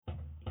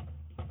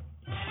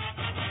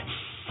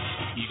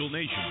Eagle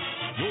Nation.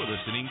 You're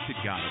listening to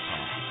Gotta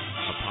Talk,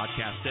 a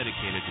podcast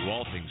dedicated to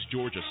all things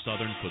Georgia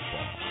Southern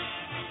football.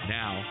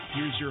 Now,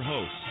 here's your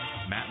hosts,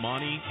 Matt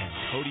Monty and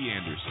Cody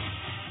Anderson.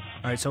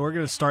 All right, so we're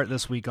going to start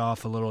this week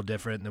off a little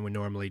different than we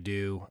normally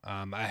do.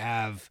 I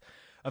have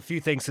a few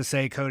things to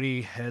say.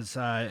 Cody is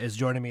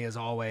joining me as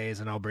always,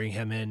 and I'll bring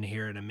him in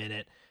here in a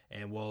minute,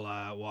 and we'll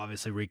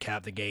obviously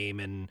recap the game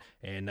and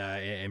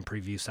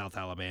preview South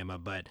Alabama.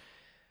 But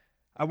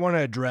I want to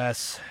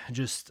address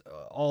just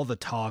all the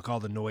talk, all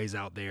the noise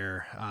out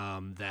there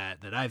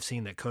that I've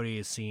seen, that Cody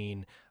has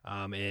seen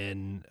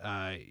in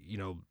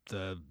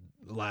the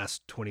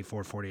last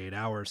 24, 48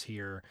 hours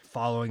here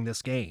following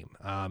this game.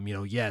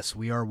 Yes,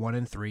 we are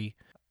 1-3.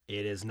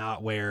 It is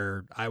not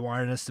where I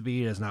wanted us to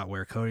be. It is not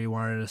where Cody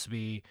wanted us to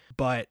be,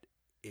 but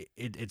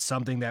it's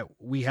something that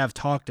we have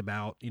talked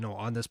about,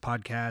 on this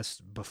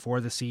podcast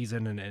before the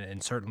season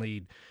and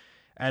certainly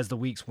as the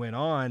weeks went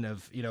on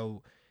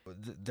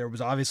there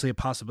was obviously a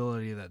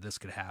possibility that this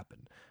could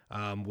happen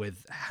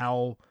with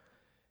how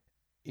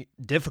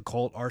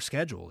difficult our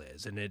schedule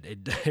is, and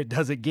it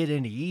doesn't get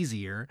any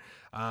easier.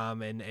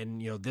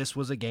 This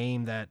was a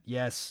game that,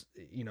 yes,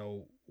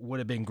 would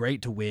have been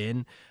great to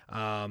win.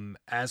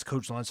 As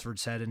Coach Lunsford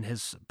said in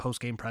his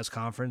post-game press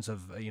conference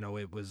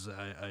it was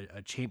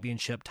a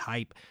championship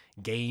type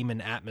game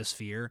and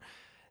atmosphere.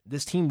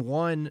 This team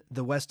won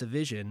the West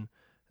Division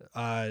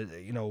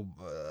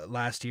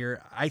last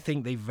year. I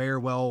think they very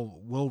well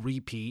will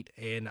repeat,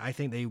 and I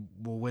think they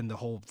will win the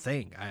whole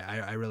thing.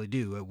 I really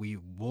do. We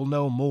will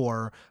know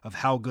more of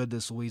how good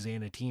this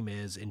Louisiana team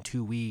is in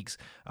 2 weeks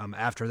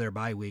after their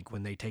bye week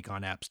when they take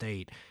on App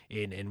State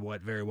in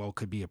what very well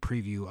could be a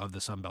preview of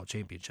the Sun Belt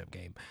Championship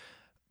game.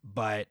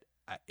 But,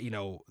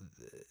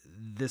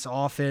 this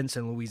offense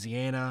in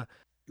Louisiana,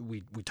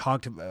 we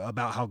talked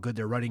about how good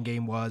their running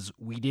game was.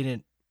 We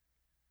didn't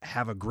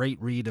have a great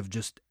read of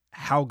just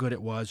how good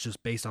it was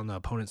just based on the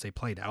opponents they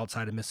played.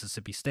 Outside of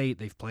Mississippi State,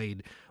 they've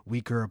played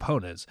weaker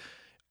opponents.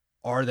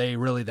 Are they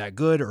really that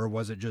good, or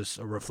was it just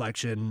a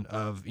reflection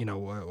of,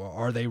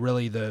 are they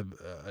really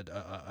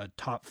a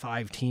top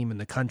 5 team in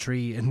the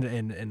country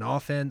in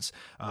offense,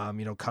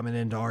 coming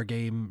into our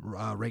game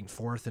ranked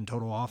 4th in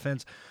total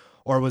offense?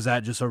 Or was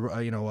that just a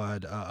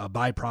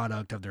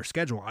byproduct of their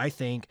schedule? I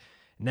think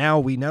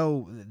now we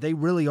know they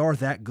really are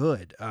that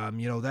good.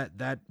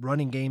 That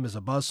running game is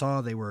a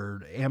buzzsaw. They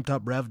were amped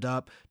up, revved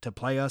up to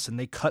play us, and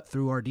they cut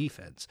through our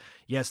defense.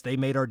 Yes, they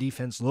made our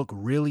defense look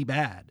really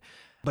bad.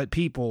 But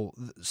people,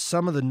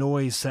 some of the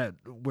noise that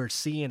we're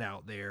seeing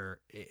out there,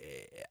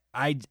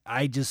 I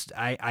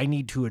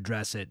need to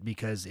address it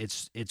because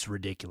it's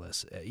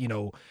ridiculous.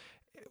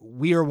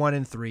 We are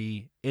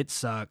 1-3. It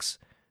sucks.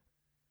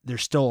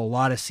 There's still a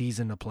lot of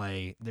season to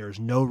play. There's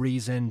no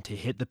reason to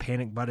hit the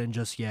panic button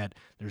just yet.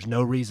 There's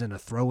no reason to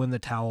throw in the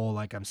towel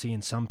like I'm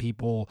seeing some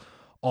people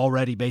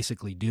already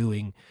basically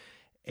doing.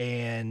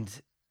 And,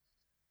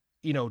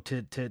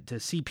 to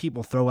see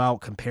people throw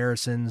out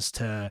comparisons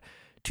to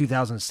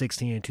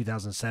 2016 and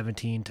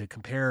 2017, to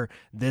compare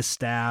this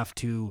staff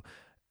to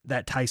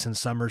that Tyson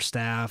Summers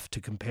staff, to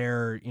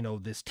compare,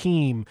 this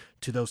team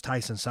to those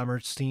Tyson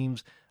Summers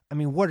teams. I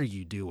mean, what are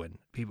you doing,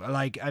 people?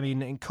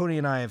 And Cody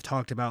and I have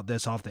talked about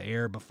this off the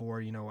air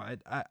before.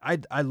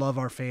 I love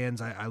our fans.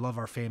 I love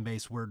our fan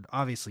base. We're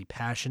obviously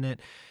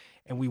passionate,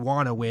 and we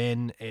want to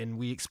win, and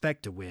we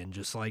expect to win.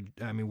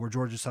 We're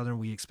Georgia Southern.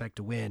 We expect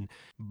to win.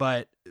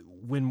 But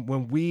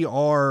when we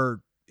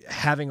are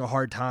having a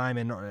hard time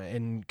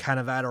and kind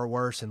of at our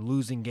worst and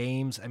losing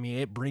games,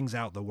 it brings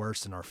out the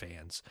worst in our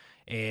fans.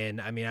 And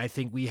I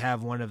think we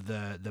have one of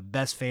the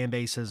best fan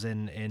bases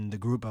in the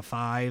group of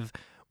 5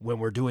 when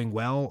we're doing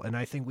well, and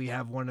I think we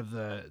have one of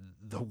the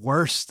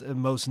worst,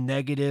 most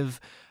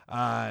negative,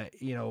 fan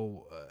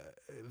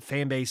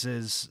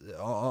bases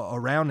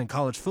around in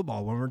college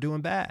football when we're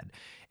doing bad.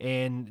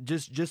 And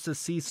just to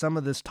see some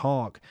of this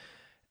talk,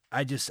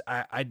 I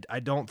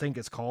don't think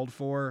it's called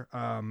for.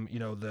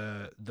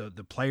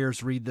 The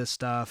players read this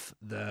stuff,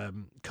 the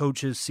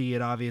coaches see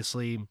it.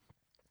 Obviously,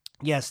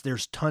 yes,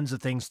 there's tons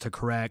of things to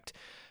correct.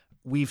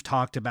 We've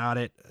talked about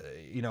it,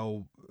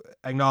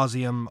 ad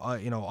nauseum,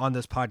 on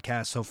this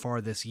podcast so far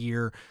this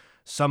year.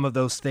 Some of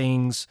those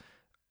things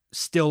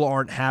still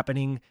aren't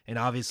happening and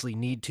obviously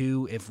need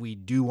to if we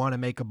do want to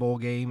make a bowl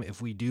game,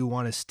 if we do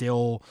want to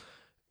still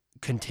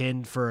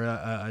contend for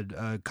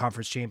a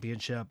conference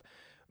championship.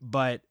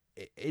 But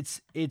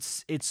it's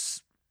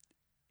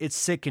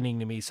sickening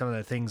to me, some of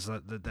the things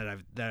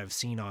that I've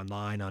seen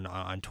online,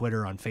 on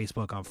Twitter, on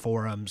Facebook, on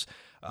forums,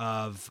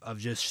 of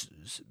just,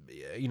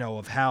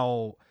 of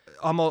how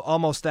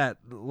almost that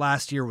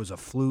last year was a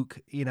fluke.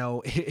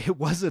 It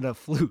wasn't a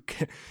fluke.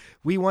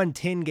 We won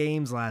 10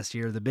 games last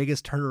year, the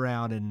biggest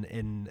turnaround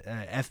in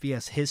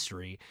FBS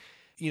history.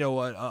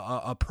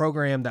 A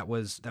program that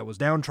was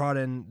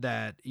downtrodden,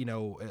 that,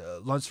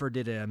 Lunsford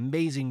did an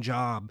amazing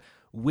job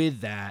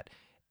with that,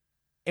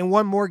 and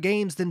won more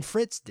games than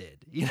Fritz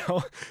did.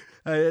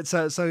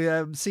 So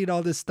I'm seeing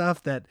all this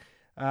stuff that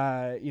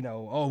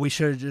we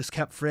should have just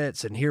kept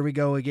Fritz, and here we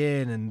go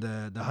again, and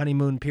the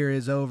honeymoon period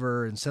is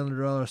over, and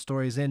Cinderella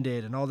stories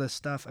ended, and all this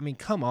stuff. I mean,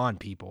 come on,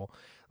 people.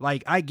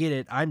 Like, I get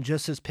it. I'm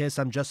just as pissed.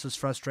 I'm just as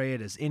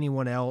frustrated as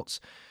anyone else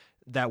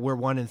that we're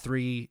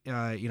 1-3,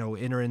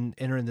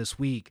 entering this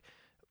week.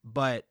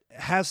 But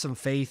have some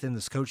faith in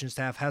this coaching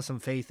staff. Have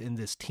some faith in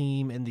this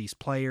team, in these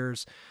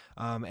players,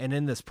 and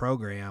in this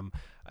program.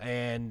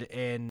 And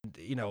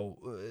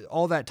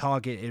all that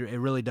talk, it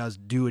really does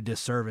do a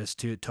disservice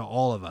to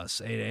all of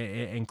us,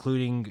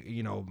 including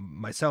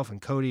myself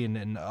and Cody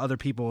and other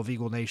people of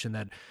Eagle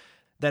Nation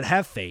that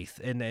have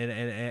faith and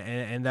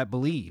that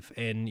believe.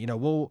 And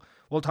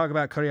we'll talk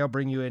about Cody. I'll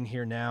bring you in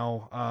here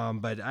now,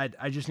 but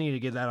I just need to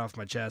get that off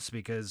my chest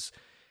because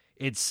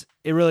it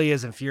really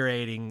is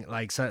infuriating.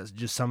 Like,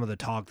 just some of the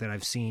talk that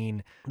I've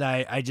seen.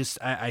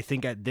 I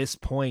think at this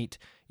point,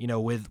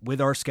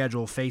 with our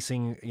schedule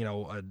facing,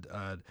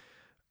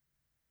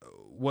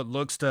 what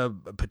looks to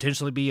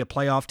potentially be a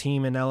playoff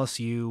team in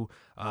LSU,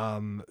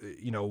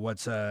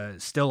 what's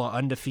still an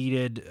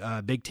undefeated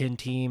Big Ten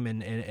team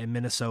in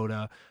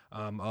Minnesota,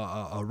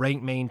 a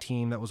ranked Maine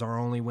team that was our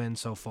only win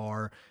so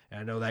far. And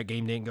I know that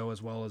game didn't go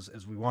as well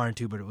as we wanted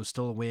to, but it was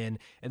still a win.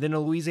 And then a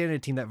Louisiana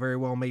team that very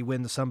well may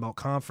win the Sun Belt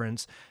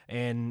Conference,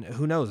 and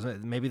who knows,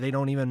 maybe they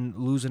don't even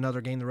lose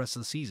another game the rest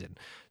of the season.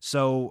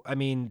 So, I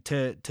mean,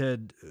 to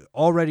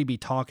already be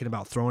talking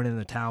about throwing in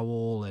the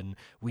towel and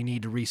we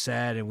need to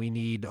reset and we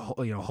need,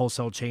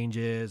 wholesale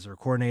changes or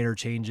coordinator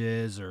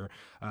changes or,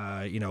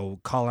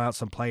 call out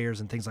some players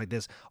and things like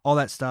this, all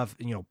that stuff,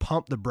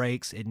 pump the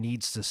brakes. It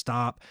needs to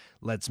stop.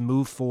 Let's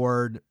move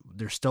forward.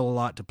 There's still a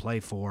lot to play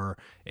for,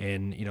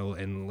 and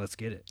let's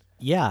get it.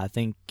 Yeah, I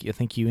think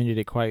you ended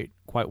it quite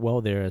well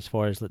there as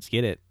far as let's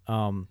get it.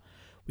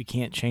 We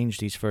can't change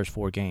these first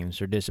 4 games.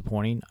 They're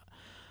disappointing,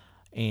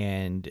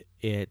 and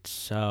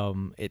it's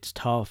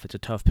tough. It's a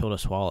tough pill to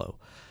swallow.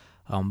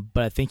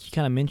 But I think you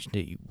kind of mentioned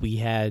it. We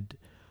had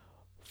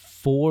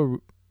 3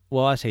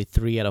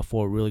 out of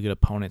 4 really good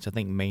opponents. I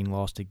think Maine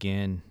lost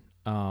again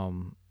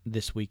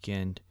this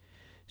weekend.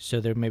 So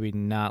they're maybe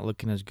not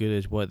looking as good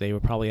as what they were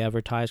probably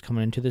advertised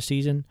coming into the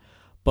season.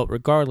 But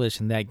regardless,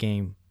 in that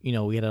game,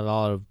 we had a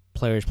lot of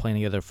players playing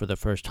together for the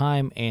first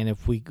time, and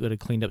if we could have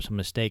cleaned up some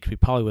mistakes, we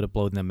probably would have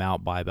blown them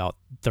out by about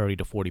 30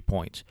 to 40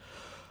 points.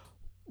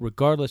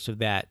 Regardless of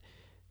that,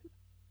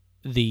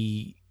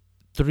 the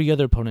 3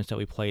 other opponents that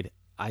we played,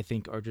 I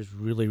think, are just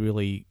really,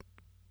 really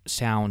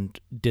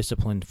sound,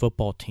 disciplined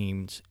football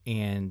teams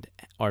and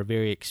are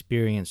very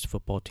experienced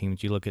football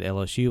teams. You look at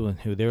LSU and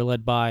who they're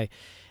led by,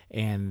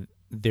 and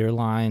their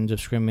lines of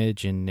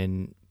scrimmage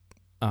and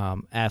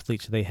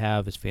athletes they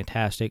have is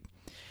fantastic.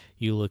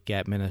 You look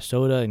at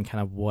Minnesota and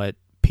kind of what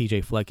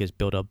PJ Fleck has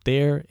built up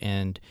there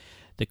and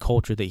the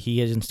culture that he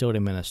has instilled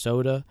in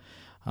Minnesota.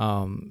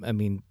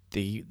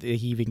 They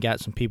even got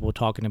some people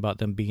talking about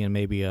them being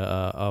maybe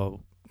a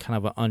kind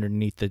of an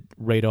underneath the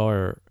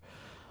radar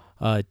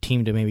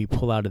team to maybe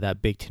pull out of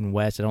that Big Ten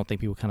West. I don't think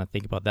people kind of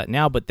think about that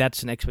now, but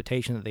that's an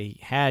expectation that they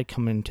had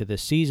coming into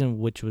this season,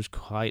 which was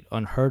quite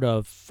unheard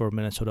of for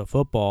Minnesota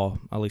football,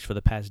 at least for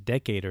the past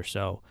decade or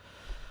so,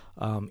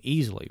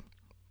 easily.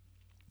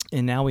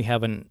 And now we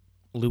have a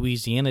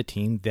Louisiana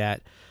team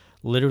that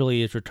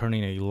literally is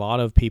returning a lot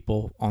of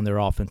people on their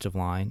offensive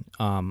line,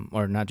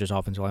 or not just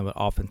offensive line, but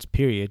offense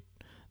period.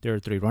 There are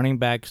 3 running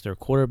backs, their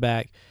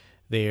quarterback,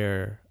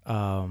 their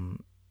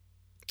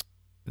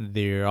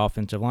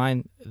offensive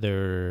line,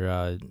 their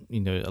a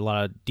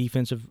lot of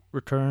defensive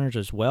returners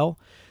as well.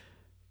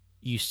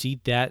 You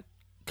see that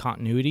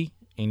continuity,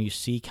 and you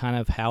see kind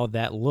of how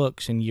that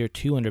looks in year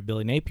 2 under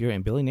Billy Napier,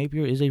 and Billy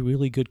Napier is a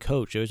really good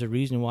coach. There's a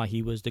reason why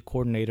he was the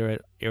coordinator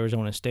at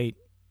Arizona State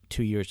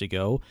 2 years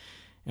ago,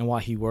 and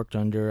why he worked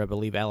under, I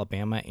believe,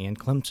 Alabama and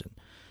Clemson.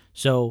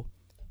 So,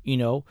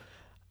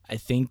 I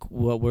think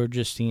what we're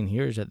just seeing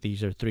here is that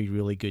these are 3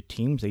 really good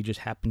teams. They just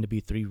happen to be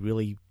 3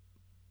 really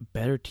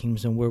better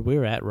teams than where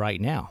we're at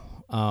right now.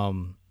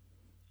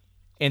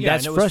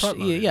 That's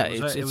frustrating. Yeah,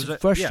 it's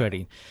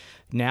frustrating. Yeah.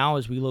 Now,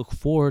 as we look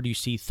forward, you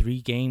see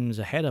 3 games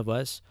ahead of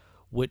us,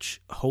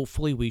 which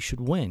hopefully we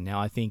should win. Now,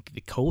 I think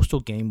the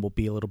Coastal game will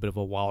be a little bit of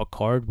a wild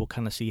card. We'll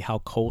kind of see how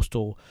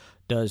Coastal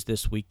does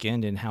this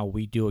weekend and how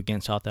we do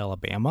against South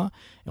Alabama,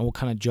 and we'll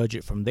kind of judge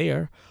it from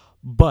there.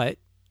 But,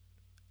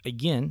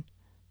 again,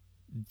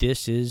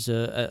 this is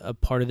a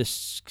part of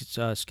this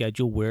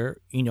schedule where,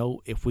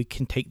 if we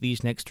can take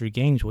these next 3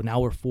 games, well, now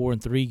we're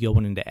 4-3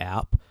 going into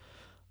App,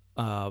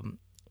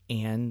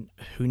 and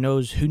who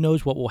knows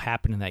what will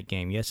happen in that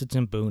game. Yes, it's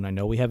in Boone. I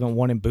know we haven't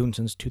won in Boone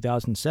since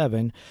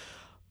 2007,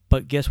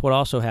 but guess what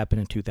also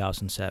happened in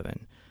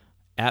 2007?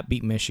 App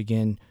beat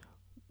Michigan.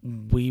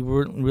 We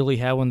weren't really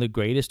having the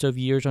greatest of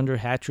years under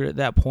Hatcher at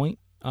that point.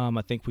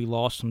 I think we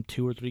lost some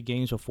 2 or 3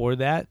 games before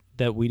that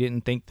we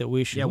didn't think that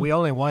we should. Yeah, we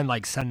only won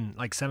like 7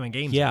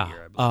 games. Yeah, that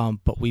year,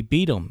 but we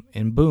beat them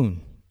in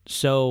Boone.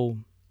 So,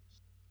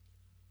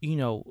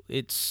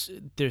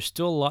 there's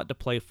still a lot to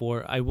play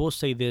for. I will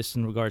say this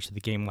in regards to the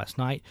game last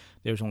night.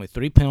 There was only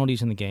 3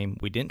 penalties in the game.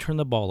 We didn't turn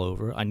the ball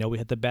over. I know we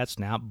had the bad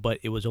snap, but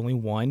it was only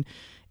 1.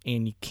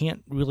 and you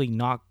can't really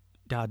knock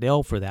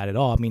Dowdell for that at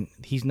all. I mean,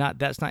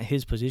 that's not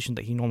his position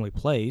that he normally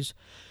plays.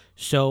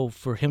 So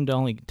for him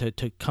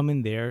to come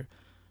in there,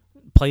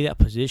 play that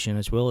position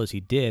as well as he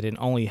did, and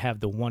only have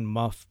the one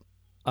muff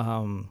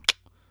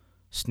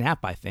snap,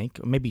 I think,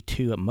 or maybe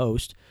two at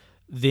most,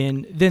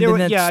 then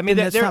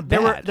that's not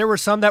bad. There were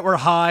some that were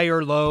high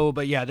or low,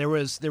 but yeah, there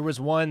was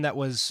one that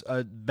was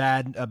a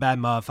bad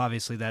muff,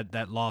 obviously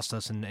that lost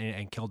us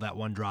and killed that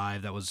one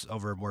drive that was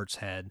over Wirt's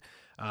head.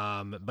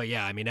 But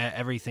yeah, I mean,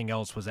 everything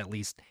else was at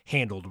least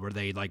handled. Were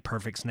they like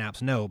perfect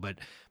snaps? No, but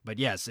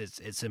yes,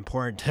 it's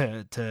important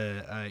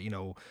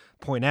to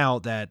point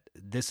out that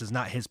this is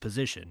not his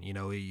position.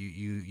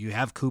 You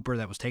have Cooper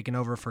that was taken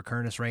over for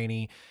Curtis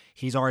Rainey.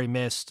 He's already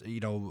missed,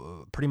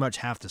 pretty much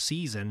half the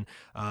season.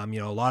 A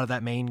lot of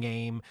that main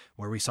game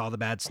where we saw the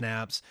bad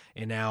snaps,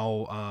 and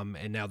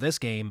now this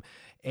game.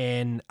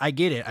 And I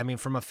get it. I mean,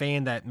 from a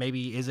fan that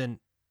maybe isn't,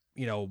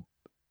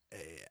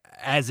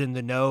 as in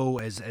the know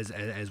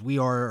as we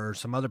are or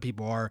some other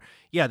people are,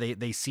 yeah,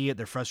 they see it,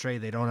 they're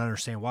frustrated, they don't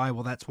understand why.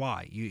 Well, that's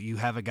why. You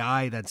have a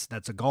guy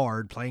that's a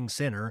guard playing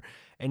center,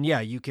 and yeah,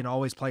 you can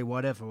always play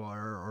what if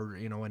or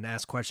and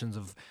ask questions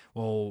of,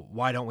 well,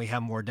 why don't we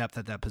have more depth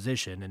at that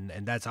position?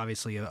 And that's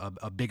obviously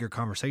a bigger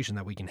conversation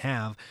that we can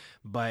have,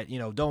 but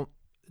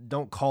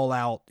don't call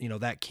out,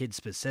 that kid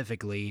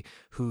specifically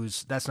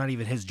that's not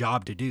even his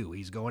job to do.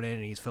 He's going in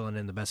and he's filling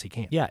in the best he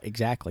can. Yeah,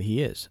 exactly.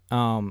 He is.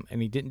 And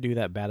he didn't do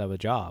that bad of a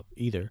job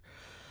either.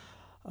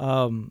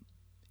 And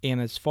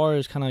as far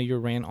as kind of your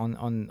rant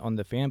on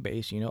the fan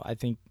base, I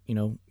think,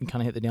 you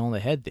kind of hit the nail on the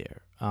head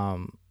there.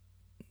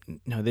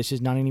 No, this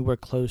is not anywhere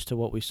close to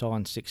what we saw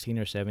in 16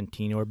 or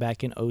 17 or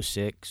back in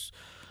 06,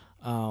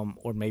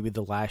 or maybe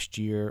the last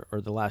year or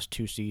the last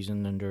two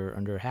seasons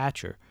under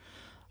Hatcher.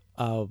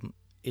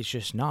 It's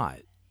just not.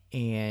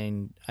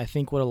 And I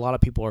think what a lot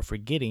of people are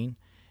forgetting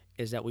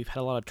is that we've had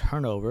a lot of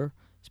turnover,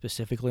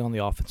 specifically on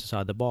the offensive side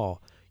of the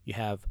ball. You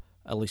have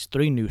at least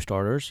 3 new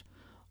starters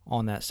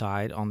on that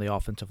side, on the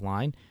offensive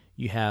line.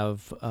 You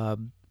have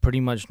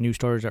pretty much new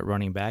starters at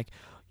running back.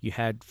 You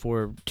had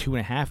for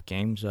 2.5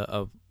 games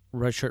a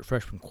redshirt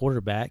freshman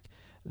quarterback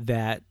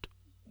that,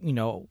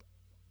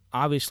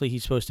 obviously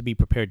he's supposed to be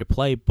prepared to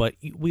play, but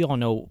we all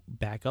know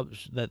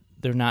backups that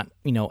they're not,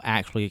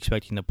 actually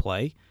expecting to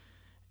play.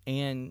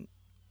 And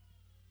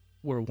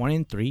we're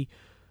 1-3.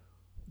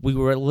 We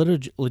were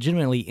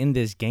legitimately in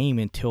this game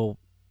until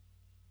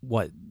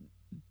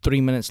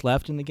 3 minutes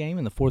left in the game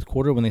in the fourth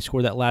quarter when they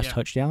scored that last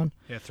touchdown.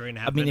 Yeah,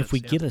 3.5 I mean, if we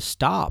get a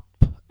stop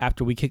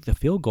after we kick the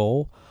field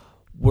goal,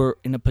 we're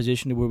in a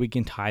position to where we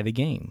can tie the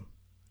game,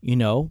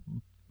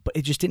 but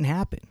it just didn't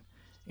happen.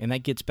 And that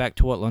gets back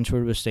to what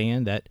Lunsford was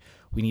saying, that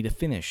we need to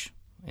finish.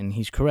 And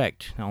he's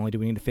correct. Not only do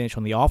we need to finish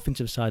on the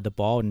offensive side of the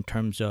ball in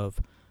terms of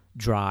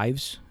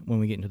drives when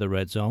we get into the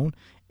red zone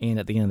and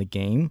at the end of the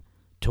game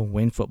to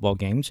win football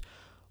games,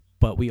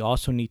 but we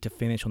also need to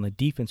finish on the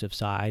defensive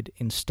side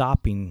in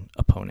stopping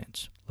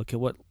opponents. Look at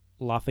what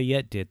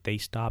Lafayette did. They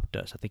stopped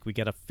us. I think we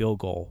got a field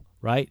goal,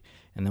 right?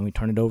 And then we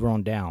turn it over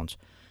on downs.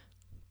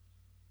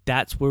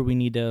 That's where we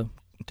need to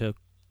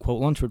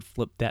quote Lunsford,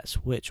 flip that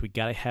switch. We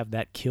got to have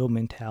that kill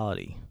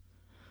mentality.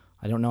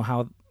 I don't know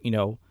how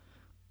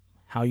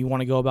you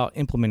want to go about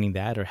implementing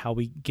that or how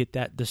we get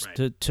that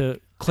to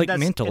click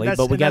mentally,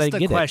 but we got to get it. That's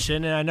the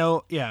question, and I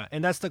know,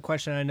 and that's the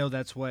question. I know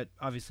that's what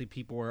obviously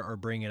people are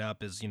bringing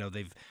up is,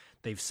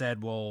 they've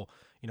said, well,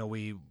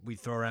 we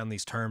throw around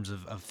these terms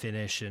of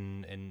finish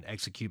and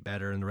execute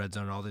better in the red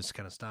zone and all this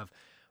kind of stuff,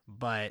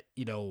 but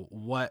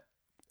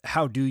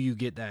how do you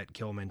get that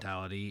kill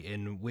mentality?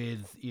 And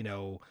with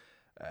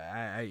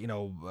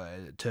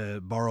to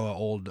borrow an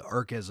old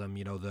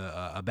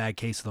Irkism, a bad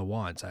case of the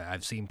wants.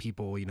 I've seen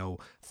people,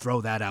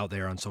 throw that out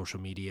there on social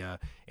media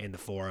and the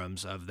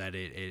forums of that.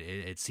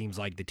 It seems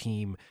like the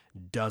team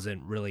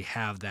doesn't really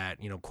have that,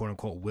 quote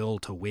unquote, will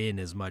to win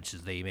as much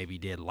as they maybe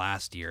did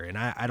last year. And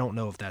I don't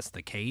know if that's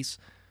the case.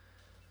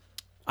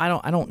 I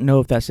don't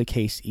know if that's the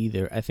case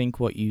either. I think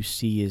what you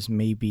see is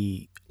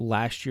maybe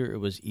last year it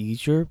was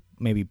easier,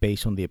 maybe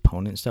based on the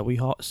opponents that we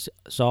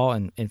saw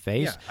and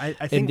faced. Yeah,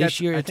 I think this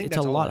year it's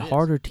a lot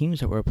harder teams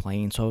that we're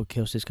playing, so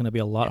it's going to be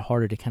a lot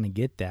harder to kind of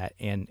get that.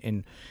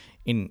 And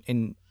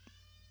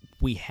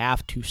we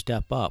have to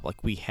step up.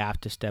 Like, we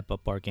have to step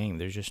up our game.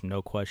 There's just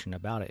no question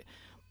about it.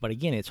 But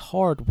again, it's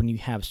hard when you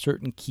have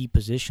certain key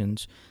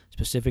positions,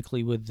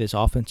 specifically with this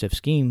offensive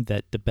scheme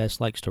that the best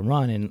likes to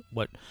run, and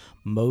what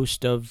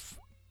most of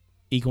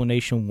Eagle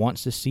Nation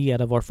wants to see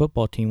out of our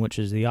football team, which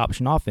is the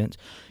option offense.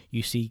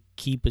 You see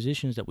key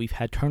positions that we've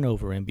had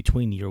turnover in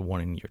between year 1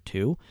 and year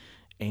 2,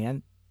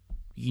 and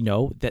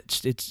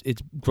that's it's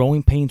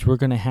growing pains we're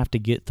going to have to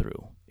get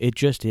through. It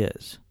just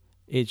is.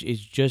 It's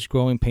just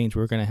growing pains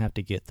we're going to have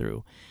to get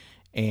through,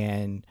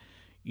 and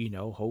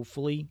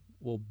hopefully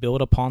we'll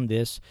build upon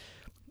this.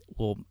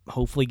 We'll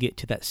hopefully get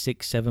to that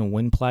 6-7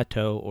 win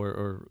plateau,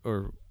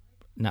 or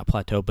not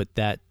plateau, but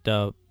that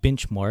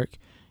benchmark.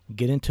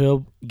 Get it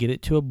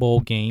to a bowl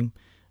game.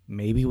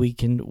 Maybe we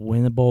can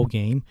win a bowl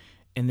game,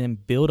 and then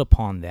build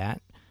upon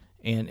that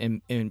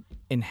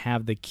and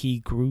have the key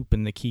group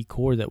and the key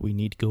core that we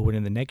need to go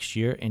into the next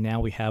year. And now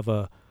we have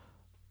a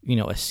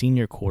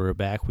senior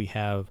quarterback. We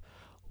have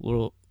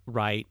Little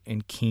Wright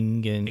and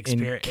King and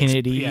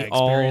Kennedy,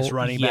 experienced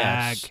running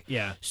back.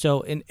 Yeah.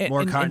 So and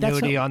more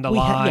continuity on the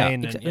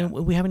line. And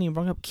we haven't even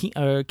brought up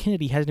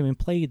Kennedy hasn't even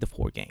played the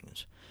 4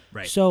 games.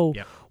 Right. So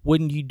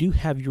when you do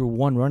have your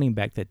one running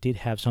back that did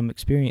have some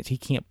experience, he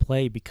can't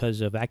play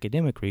because of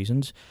academic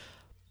reasons.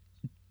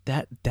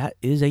 That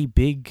is a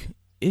big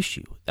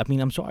issue. I mean,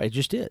 I'm sorry, it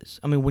just is.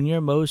 I mean, when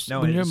your most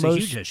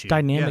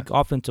dynamic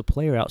offensive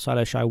player outside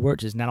of Shai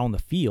Werts is not on the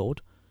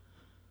field,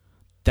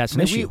 that's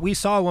an issue. We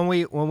saw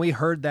when we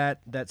heard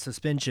that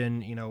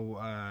suspension,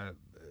 when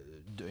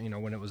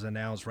it was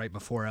announced right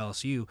before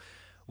LSU,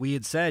 we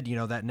had said,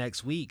 that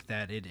next week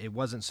that it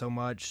wasn't so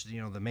much,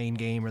 the Maine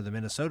game or the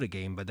Minnesota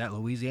game, but that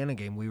Louisiana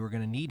game we were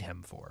going to need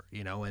him for,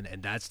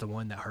 and that's the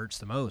one that hurts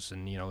the most.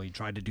 And, he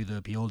tried to do the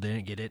appeal,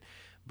 didn't get it.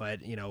 But,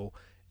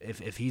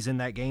 if he's in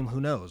that game,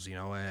 who knows?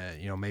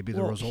 Maybe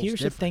the result's here's different.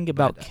 The thing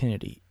about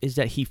Kennedy is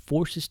that he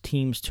forces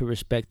teams to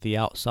respect the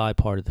outside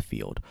part of the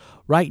field.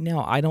 Right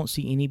now, I don't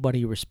see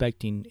anybody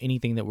respecting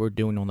anything that we're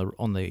doing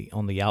on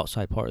the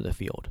outside part of the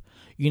field.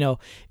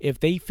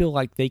 If they feel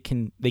like they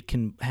can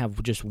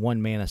have just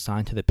one man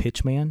assigned to the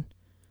pitch man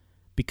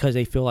because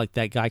they feel like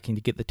that guy can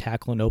get the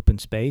tackle in open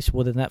space,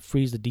 well, then that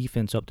frees the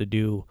defense up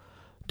to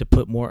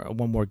put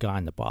one more guy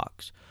in the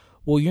box.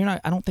 Well,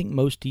 I don't think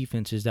most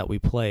defenses that we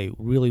play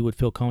really would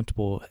feel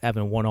comfortable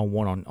having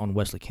one-on-one on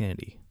Wesley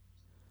Kennedy.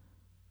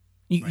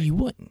 You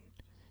wouldn't.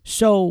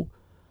 So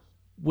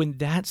when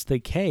that's the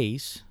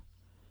case,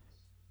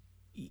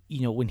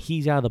 when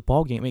he's out of the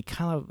ballgame, it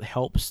kind of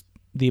helps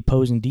the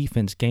opposing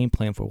defense game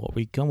plan for what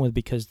we come with,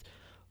 because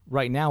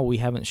right now we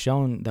haven't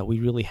shown that we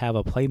really have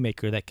a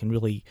playmaker that can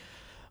really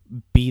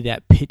be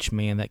that pitch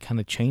man that kind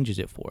of changes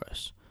it for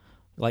us,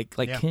 like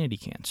Kennedy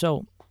can.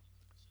 So,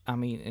 I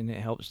mean, and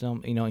it helps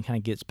them, and kind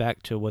of gets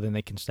back to whether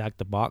they can stack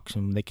the box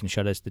and they can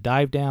shut us the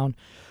dive down,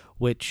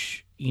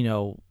 which,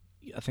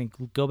 I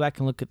think go back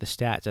and look at the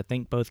stats. I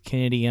think both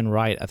Kennedy and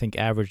Wright,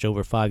 averaged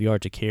over 5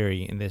 yards a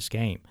carry in this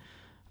game.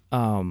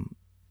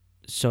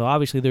 So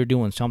obviously they're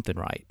doing something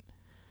right.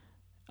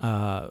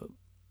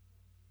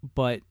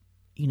 But,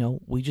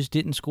 we just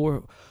didn't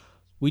score.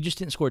 We just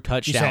didn't score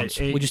touchdowns.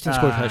 We just didn't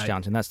score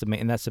touchdowns, and that's the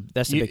main. And that's the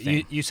big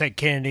thing. You said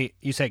Kennedy.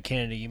 You said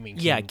Kennedy. You mean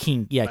King. Yeah,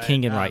 King. Yeah,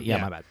 King and Wright.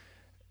 My bad.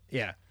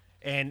 Yeah,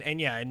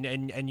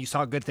 and you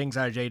saw good things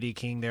out of J.D.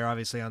 King there,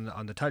 obviously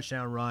on the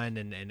touchdown run,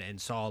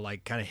 and saw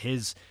like kind of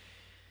his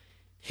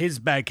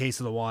bad case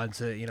of the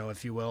wands,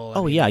 if you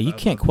will. You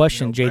can't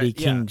question J.D.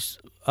 King's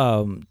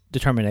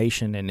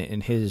determination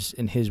and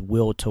his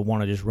will to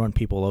want to just run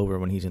people over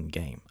when he's in the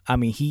game. I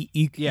mean,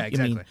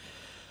 exactly.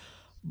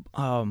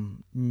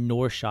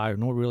 Nor Shai,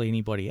 nor really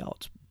anybody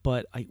else.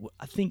 But I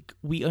think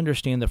we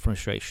understand the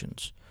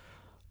frustrations.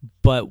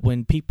 But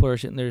when people are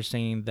sitting there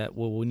saying that,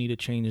 well, we need to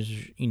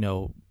change,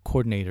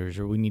 coordinators,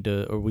 or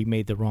we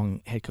made the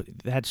wrong head coach,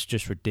 that's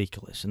just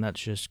ridiculous, and that's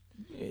just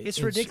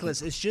it's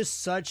ridiculous. It's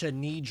just such a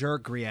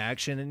knee-jerk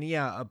reaction, and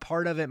a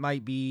part of it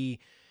might be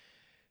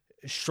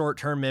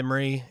short-term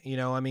memory.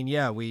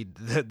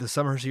 The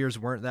Summers years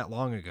weren't that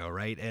long ago,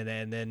 right?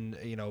 And then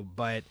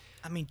but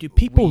I mean, do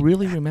people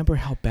really remember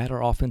how bad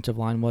our offensive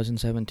line was in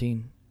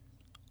 2017,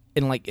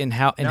 and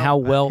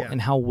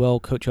how well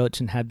Coach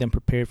Hudson had them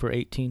prepared for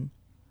 2018?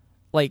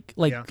 Like,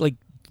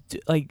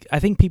 I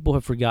think people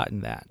have forgotten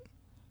that,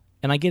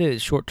 and I get it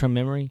as short-term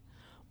memory,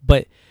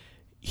 but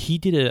he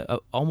did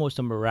almost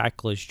a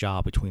miraculous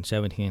job between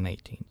 17 and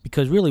 18,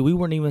 because really we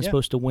weren't even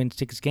supposed to win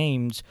 6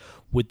 games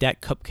with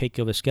that cupcake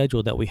of a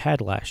schedule that we had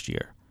last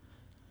year,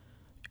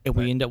 and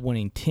we end up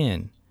winning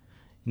 10.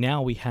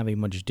 Now we have a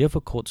much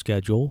difficult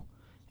schedule,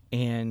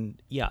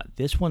 and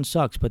this one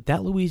sucks. But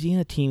that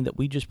Louisiana team that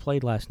we just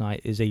played last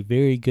night is a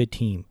very good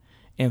team.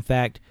 In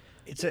fact.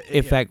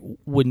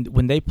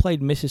 When they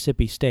played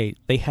Mississippi State,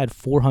 they had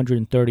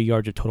 430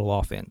 yards of total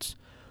offense.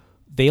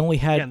 They only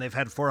had and they've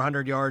had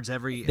 400 yards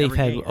every. They've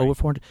had game, over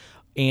 400,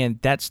 and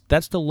that's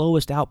the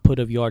lowest output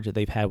of yards that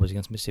they've had was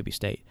against Mississippi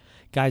State.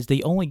 Guys,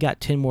 they only got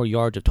 10 more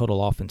yards of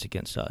total offense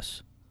against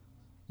us.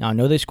 Now I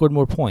know they scored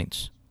more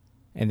points,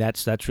 and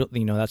that's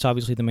really, that's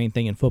obviously the main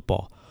thing in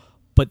football.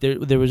 But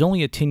there was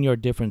only a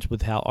 10-yard difference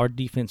with how our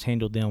defense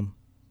handled them,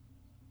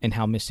 and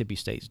how Mississippi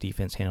State's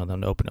defense handled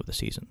them to open up the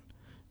season.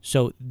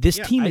 So this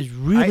team is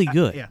really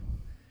good.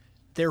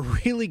 They're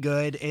really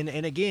good,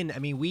 and again, I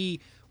mean, we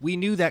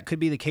knew that could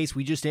be the case.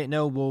 We just didn't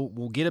know.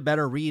 We'll get a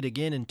better read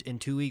again in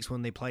 2 weeks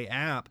when they play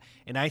App,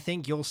 and I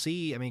think you'll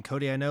see. I mean,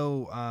 Cody, I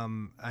know.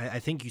 I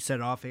think you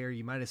said it off air.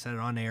 You might have said it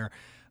on air.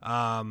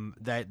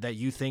 That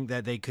you think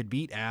that they could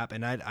beat App,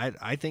 and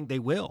I think they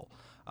will.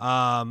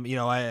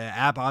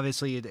 App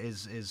obviously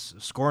is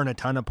scoring a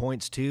ton of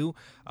points too.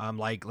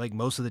 Like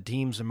most of the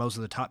teams and most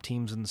of the top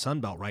teams in the Sun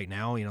Belt right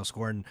now,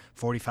 scoring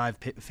 45,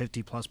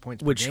 50 plus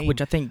points per game.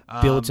 Which I think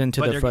builds into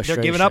the frustration.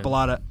 They're giving up a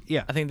lot of,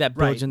 I think that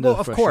builds into the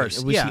frustration. Of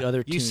course, we see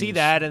other teams you see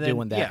that, and then,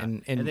 doing that.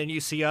 And then you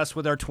see us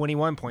with our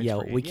 21 points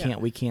per game.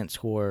 We can't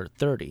score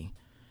 30,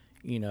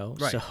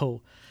 Right.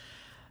 So,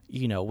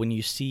 when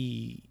you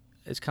see,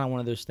 it's kind of one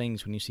of those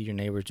things when you see your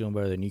neighbors doing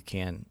better than you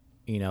can,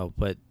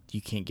 but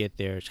you can't get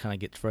there. It kind of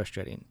gets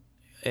frustrating.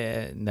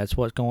 And that's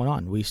what's going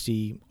on. We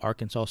see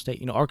Arkansas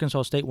State.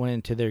 Arkansas State went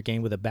into their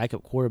game with a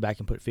backup quarterback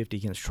and put 50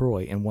 against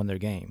Troy and won their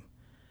game.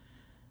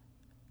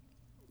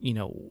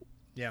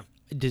 Yeah.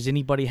 Does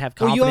anybody have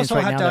confidence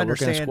right now that we're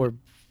going to score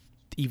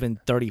even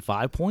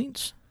 35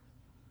 points?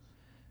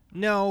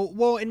 No.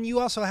 Well, and you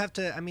also have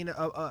to,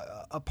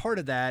 a part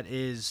of that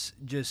is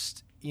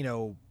just,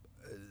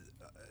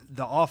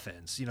 the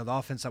offense, the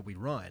offense that we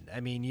run.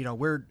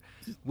 We're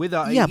with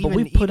but even,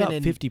 we put even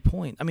up 50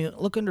 points.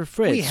 Look under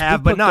Fritz. We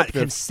have, but not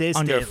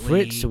consistently. Under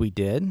Fritz, we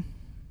did.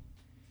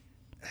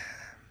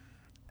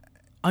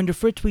 Under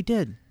Fritz, we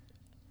did.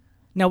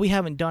 Now we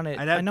haven't done it.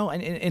 I know.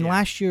 And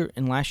last year,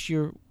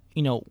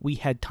 we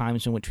had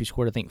times in which we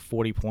scored, I think,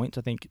 40 points.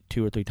 I think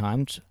 2 or 3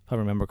 times, if I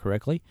remember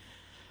correctly.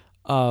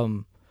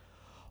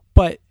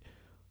 But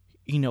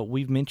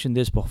we've mentioned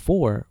this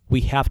before.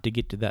 We have to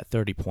get to that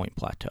 30-point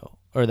plateau,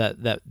 or that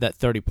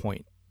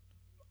 30-point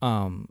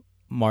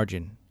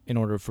margin, in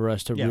order for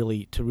us to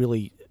really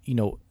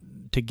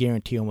to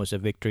guarantee almost a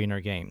victory in our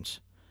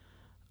games.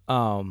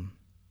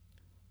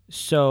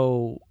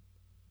 So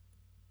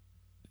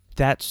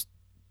that's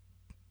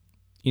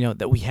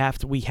that we have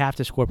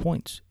to score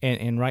points,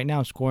 and right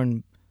now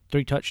scoring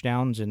 3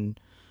 touchdowns and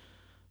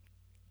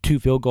 2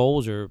 field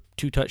goals, or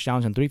 2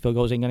 touchdowns and 3 field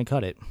goals ain't going to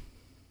cut it.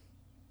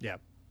 Yeah.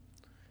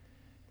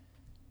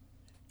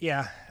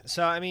 Yeah.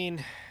 So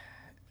again,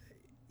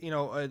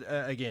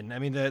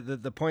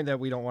 the point that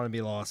we don't want to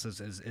be lost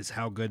is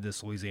how good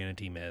this Louisiana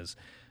team is,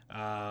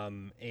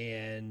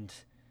 and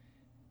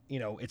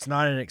it's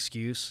not an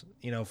excuse,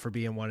 for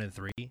being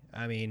 1-3.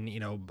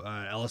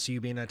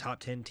 LSU being a top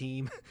 10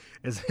 team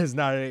is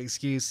not an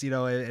excuse.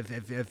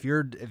 If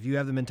you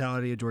have the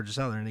mentality of Georgia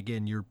Southern,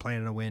 again, you're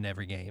planning to win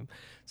every game.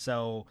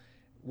 So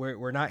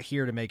we're not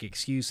here to make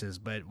excuses,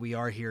 but we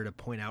are here to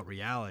point out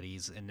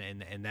realities,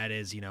 and that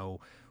is,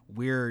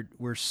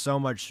 we're so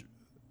much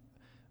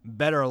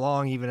better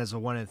along even as a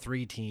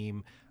 1-3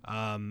 team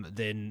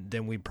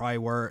than we probably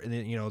were,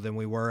 than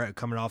we were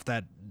coming off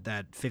that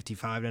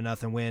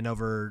 55-0 win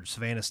over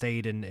Savannah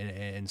State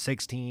in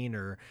 16,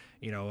 or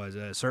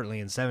certainly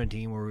in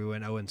 17, where we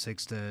went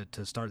 0-6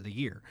 to start the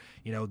year.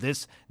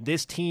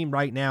 This team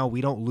right now,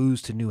 we don't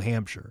lose to New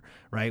Hampshire,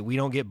 right? We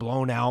don't get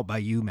blown out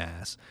by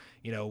UMass.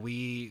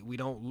 We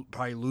don't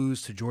probably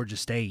lose to Georgia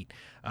State.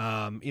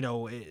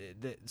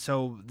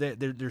 So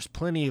there's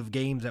plenty of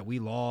games that we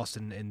lost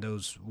in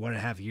those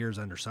 1.5 years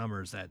under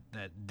Summers that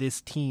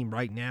this team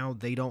right now,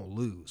 they don't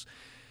lose.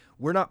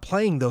 We're not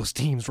playing those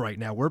teams right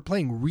now. We're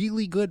playing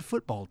really good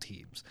football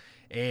teams.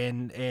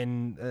 And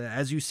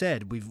as you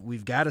said,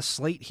 we've got a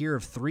slate here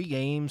of 3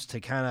 games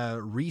to kind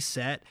of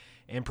reset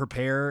and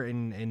prepare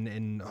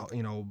and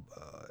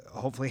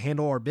hopefully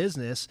handle our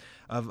business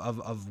of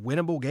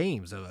winnable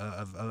games,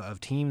 of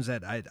teams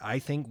that I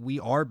think we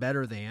are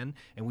better than,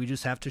 and we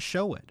just have to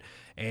show it.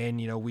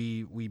 And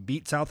we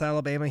beat South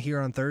Alabama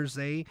here on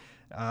Thursday.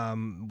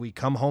 We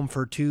come home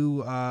for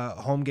 2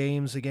 home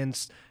games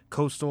against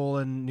Coastal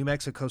and New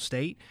Mexico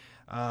State.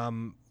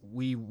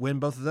 We win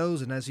both of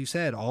those, and as you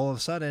said, all of a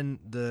sudden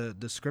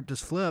the script is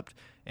flipped,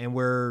 and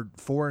we're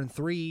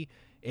 4-3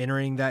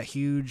 entering that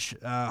huge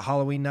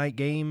Halloween night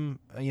game,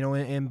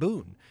 in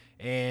Boone.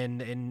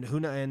 And who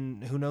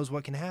knows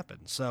what can happen.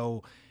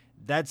 So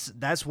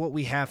that's what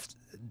we have.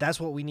 That's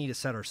what we need to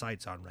set our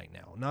sights on right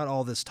now. Not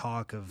all this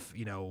talk of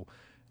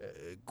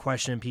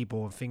questioning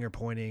people and finger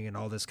pointing and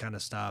all this kind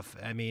of stuff.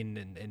 And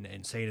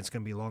saying it's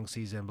going to be a long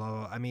season.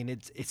 Blah blah.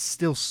 It's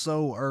still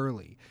so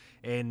early,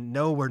 and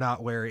no, we're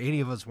not where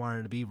any of us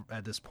wanted to be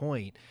at this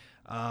point.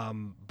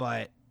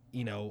 But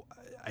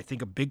I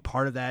think a big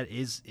part of that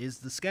is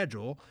the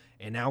schedule.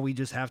 And now we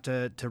just have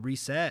to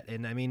reset.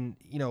 And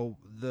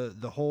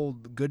the whole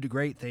good to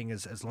great thing,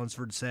 as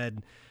Lunsford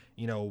said,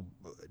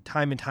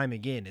 time and time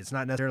again, it's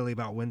not necessarily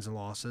about wins and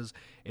losses.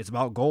 It's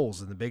about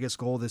goals. And the biggest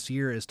goal this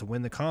year is to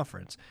win the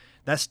conference.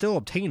 That's still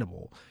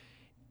obtainable.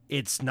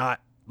 It's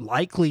not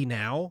likely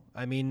now.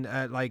 Being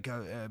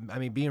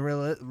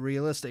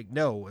realistic,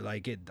 no.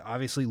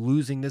 Obviously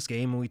losing this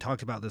game, and we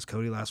talked about this,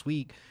 Cody, last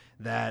week,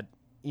 that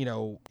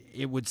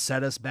it would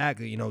set us back,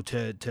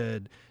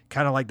 to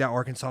kind of like that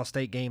Arkansas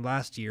State game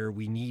last year.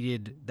 We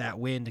needed that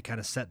win to kind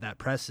of set that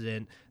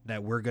precedent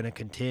that we're going to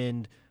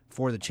contend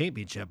for the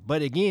championship.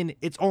 But again,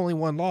 it's only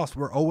 1 loss.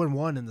 We're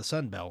 0-1 in the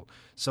Sun Belt.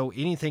 So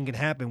anything can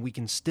happen. We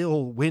can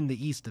still win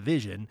the East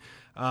Division.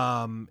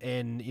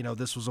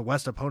 This was a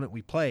West opponent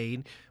we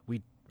played.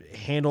 We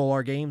handle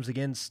our games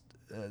against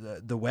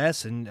the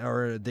West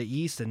or the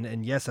East.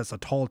 And yes, that's a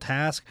tall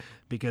task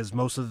because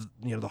most of,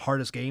 the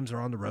hardest games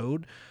are on the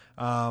road.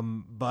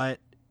 But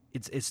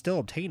it's still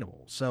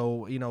obtainable.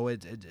 So,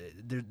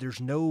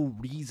 there's no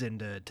reason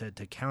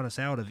to count us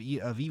out of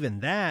even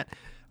that.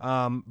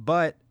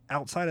 But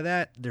outside of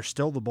that, there's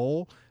still the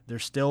bowl.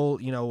 There's still,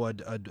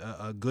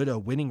 a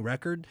good winning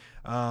record,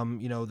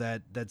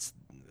 that's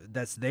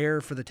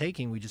there for the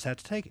taking. We just have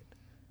to take it.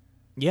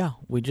 Yeah,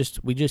 we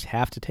just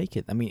have to take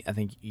it. I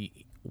think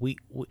we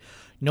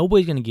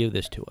nobody's going to give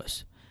this to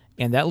us.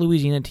 And that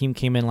Louisiana team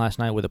came in last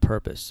night with a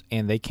purpose,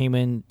 and they came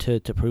in to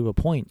prove a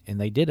point, and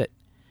they did it.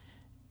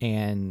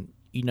 And,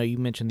 you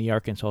mentioned the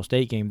Arkansas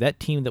State game. That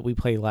team that we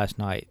played last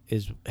night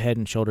is head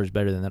and shoulders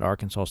better than that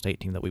Arkansas State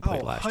team that we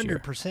played last 100%, year.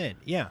 100%,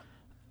 yeah.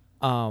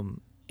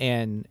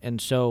 And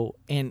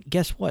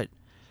guess what,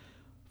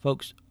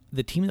 folks?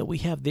 The team that we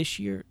have this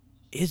year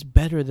is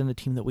better than the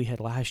team that we had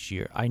last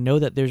year. I know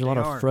that there's a lot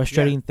of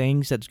frustrating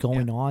things that's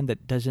going on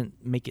that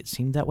doesn't make it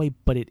seem that way,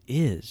 but it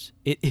is.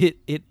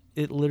 It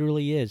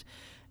literally is.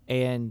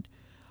 And,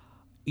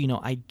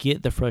 I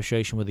get the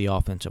frustration with the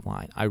offensive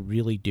line. I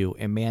really do.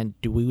 And, man,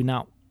 do we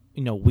not –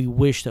 we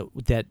wish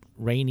that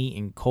Rainey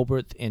and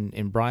Colbert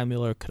and Brian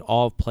Miller could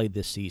all have played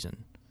this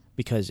season.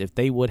 Because if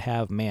they would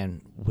have,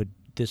 man, would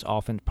this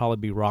offense probably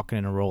be rocking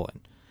and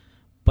rolling.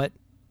 But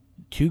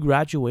 2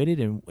 graduated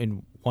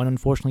and 1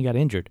 unfortunately got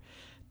injured.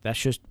 That's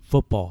just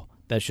football.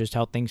 That's just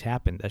how things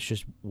happen. That's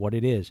just what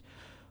it is.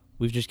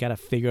 We've just got to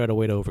figure out a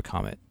way to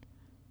overcome it.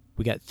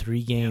 We got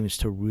 3 games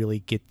to really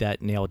get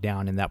that nailed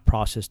down and that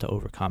process to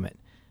overcome it.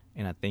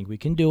 And I think we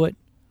can do it,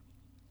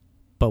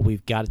 but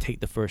we've got to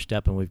take the first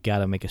step and we've got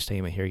to make a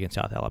statement here against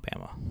South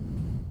Alabama.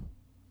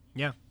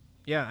 Yeah.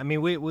 Yeah, I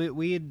mean,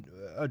 we had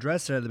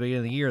addressed it at the beginning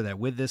of the year that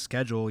with this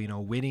schedule,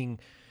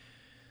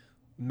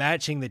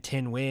 matching the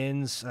 10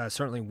 wins,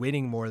 certainly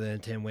winning more than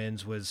 10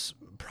 wins was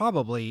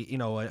probably,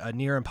 a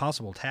near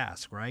impossible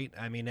task, right?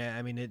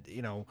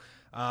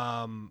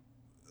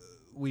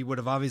 We would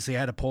have obviously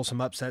had to pull some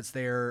upsets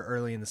there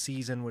early in the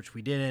season, which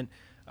we didn't.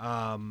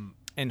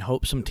 And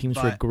hope some teams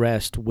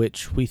regressed,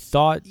 which we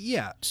thought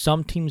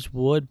some teams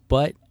would,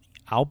 but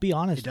I'll be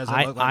honest,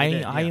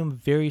 I am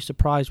very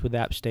surprised with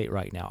App State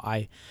right now.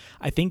 I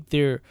think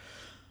their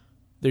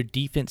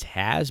defense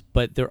has,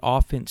 but their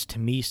offense to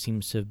me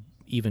seems to have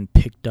even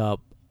picked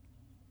up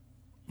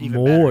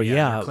even more,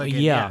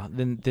 better,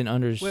 than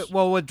others.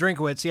 Well, with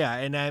Drinkwitz,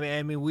 and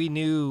I mean, we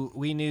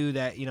knew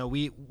that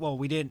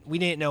we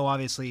didn't know,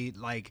 obviously,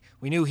 like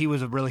we knew he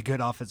was a really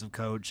good offensive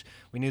coach.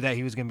 We knew that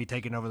he was going to be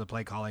taking over the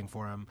play calling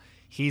for him.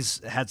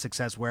 He's had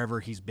success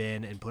wherever he's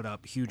been and put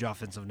up huge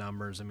offensive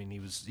numbers. I mean,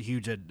 he was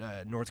huge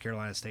at North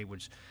Carolina State,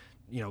 which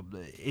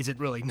isn't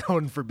really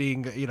known for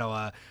being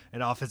an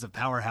offensive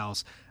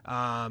powerhouse.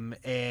 So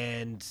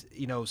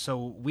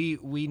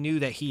we knew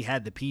that he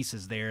had the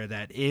pieces there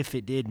that if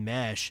it did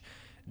mesh,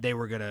 they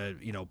were gonna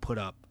put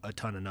up a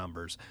ton of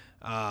numbers,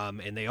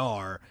 and they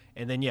are.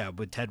 And then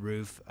with Ted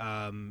Roof,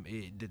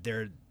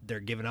 they're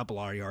giving up a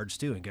lot of yards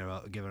too and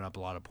giving up a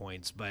lot of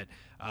points, but.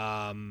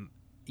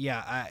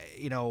 I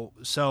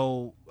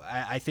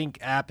think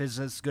App is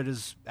as good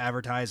as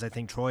advertised. I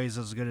think Troy is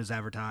as good as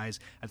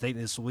advertised. I think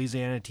this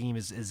Louisiana team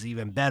is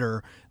even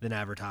better than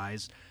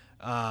advertised.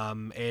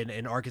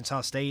 And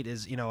Arkansas State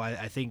is,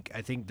 I think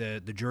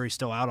the jury's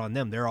still out on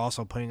them. They're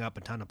also putting up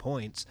a ton of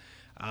points.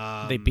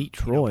 They beat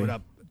Troy.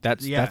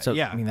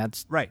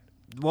 That's right.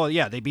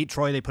 Well, they beat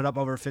Troy. They put up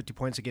over 50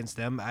 points against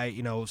them.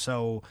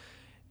 The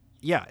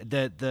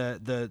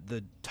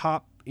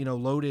top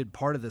loaded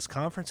part of this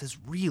conference is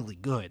really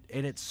good,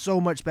 and it's so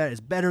much better. It's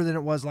better than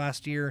it was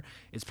last year.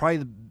 It's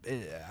probably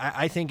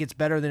I think it's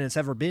better than it's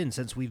ever been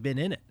since we've been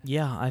in it.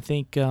 Yeah, I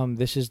think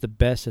this is the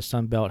best the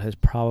Sun Belt has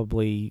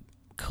probably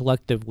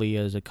collectively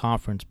as a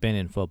conference been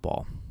in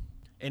football.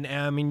 And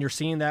I mean, you're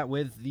seeing that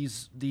with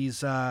these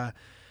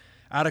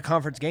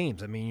out-of-conference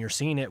games. I mean, you're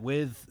seeing it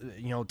with,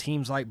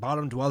 teams like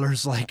bottom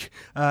dwellers like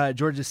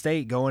Georgia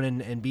State going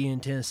and beating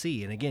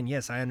Tennessee. And again,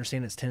 yes, I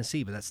understand it's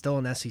Tennessee, but that's still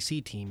an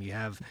SEC team. You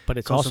have But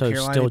it's Coastal also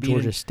Carolina still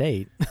Georgia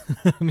State.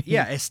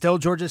 It's still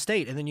Georgia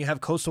State. And then you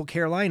have Coastal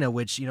Carolina,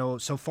 which,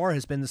 so far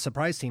has been the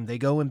surprise team. They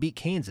go and beat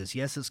Kansas.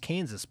 Yes, it's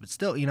Kansas, but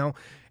still,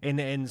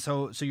 and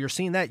so you're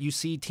seeing that. You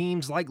see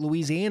teams like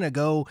Louisiana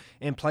go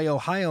and play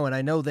Ohio, and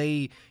I know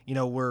they,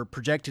 were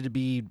projected to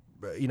be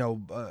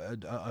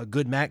a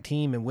good MAC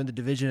team and win the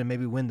division and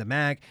maybe win the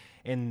MAC,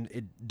 and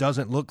it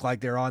doesn't look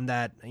like they're on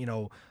that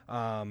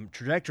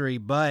trajectory,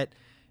 but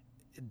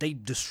they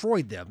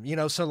destroyed them.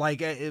 So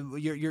like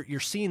you're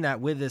seeing that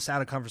with this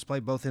out of conference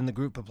play, both in the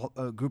group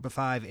of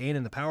 5 and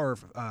in the Power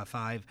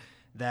 5,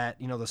 that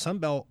the Sun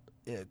Belt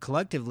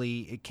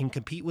collectively it can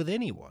compete with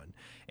anyone,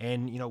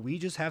 and we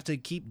just have to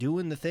keep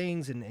doing the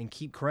things and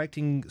keep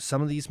correcting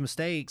some of these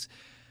mistakes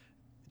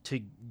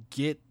to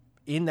get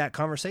in that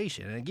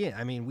conversation. And again,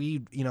 I mean,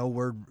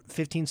 we're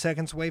 15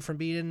 seconds away from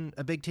beating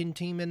a Big Ten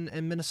team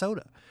in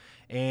Minnesota.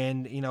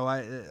 And,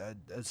 a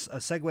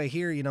segue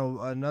here,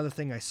 another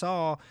thing I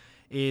saw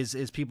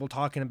is people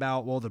talking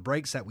about, the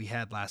breaks that we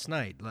had last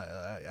night.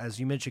 As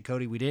you mentioned,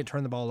 Cody, we didn't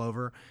turn the ball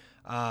over.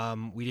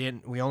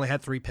 We only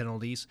had 3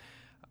 penalties.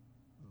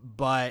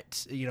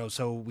 But,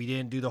 so we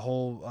didn't do the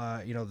whole,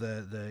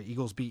 the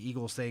Eagles beat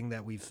Eagles thing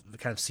that we've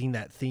kind of seen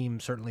that theme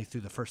certainly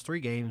through the first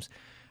 3 games.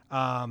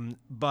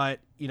 But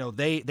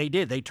they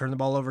did. They turned the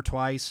ball over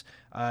twice.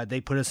 They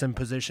put us in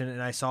position,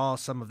 and I saw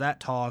some of that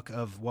talk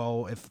of,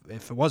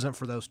 if it wasn't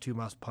for those 2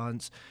 must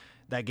punts,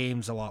 that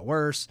game's a lot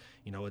worse.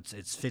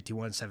 It's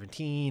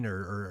 51-17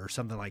 or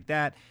something like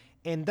that,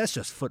 and that's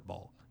just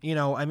football. You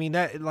know, I mean,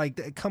 that,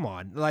 like, come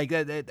on. Like,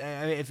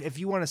 if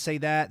you want to say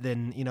that,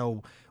 then, you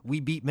know, we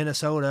beat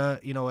Minnesota,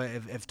 you know,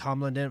 if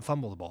Tomlin didn't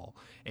fumble the ball.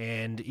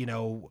 And, you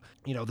know,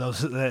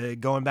 those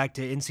going back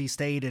to NC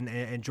State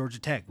and Georgia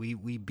Tech,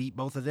 we beat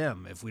both of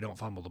them if we don't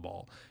fumble the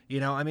ball. You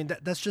know, I mean,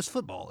 that's just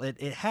football.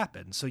 It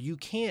happens. So you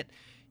can't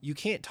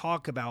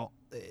talk about,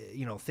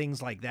 you know,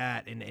 things like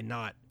that and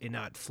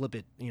not flip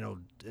it, you know,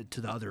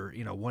 to the other,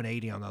 you know,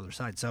 180 on the other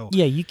side. So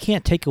yeah, you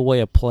can't take away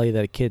a play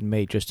that a kid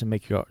made just to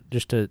make your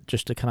just to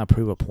kind of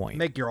prove a point.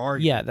 Make your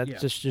argument. Yeah,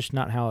 that's just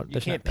not how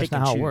that's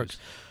not how it works.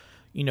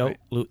 You know,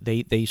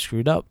 right. They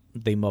screwed up.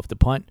 They muffed the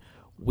punt.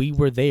 We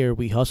were there.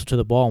 We hustled to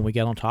the ball and we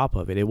got on top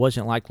of it. It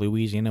wasn't like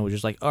Louisiana was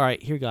just like, all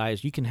right, here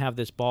guys, you can have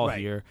this ball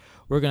here.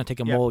 We're gonna take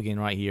a mulligan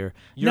right here.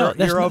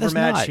 You're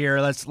overmatched here.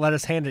 Let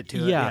us hand it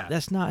to it. Yeah,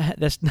 that's not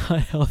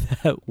how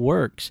that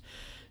works.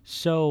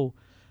 So,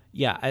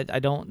 yeah, I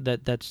don't.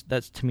 That's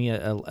to me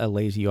a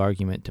lazy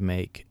argument to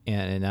make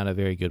and not a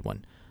very good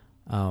one.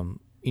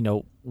 You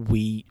know,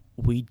 we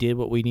did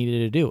what we needed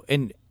to do,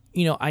 and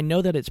you know, I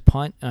know that it's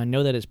punt, and I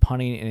know that it's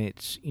punting, and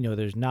it's, you know,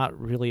 there's not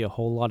really a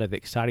whole lot of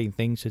exciting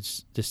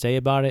things to say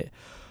about it,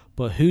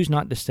 but who's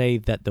not to say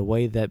that the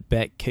way that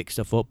Beck kicks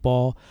the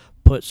football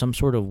put some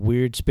sort of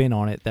weird spin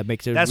on it that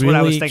makes it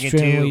really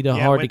extremely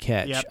hard to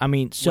catch. Yep. I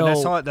mean, so when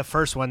I saw it the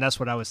first one, that's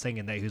what I was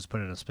thinking, that who's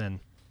putting a spin.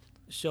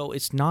 So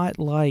it's not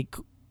like,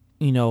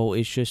 you know,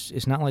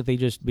 it's not like they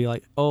just be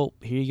like, oh,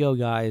 here you go,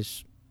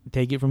 guys,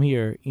 take it from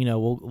here. You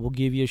know, we'll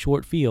give you a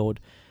short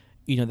field.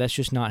 You know, that's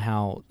just not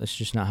how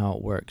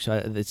it works.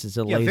 This is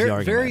a lazy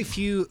argument.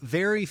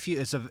 Very few.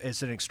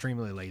 It's an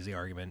extremely lazy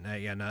argument.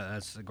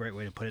 That's a great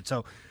way to put it.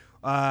 So,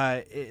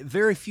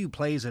 very few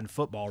plays in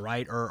football,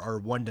 right, are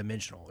one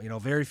dimensional. You know,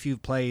 very few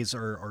plays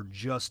are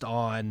just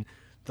on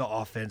the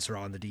offense or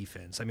on the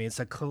defense. I mean, it's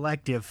a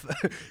collective.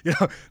 You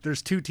know,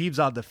 there's two teams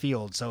on the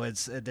field, so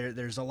it's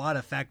there's a lot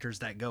of factors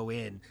that go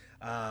in.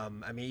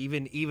 I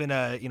mean, even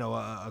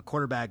a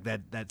quarterback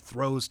that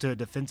throws to a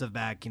defensive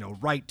back, you know,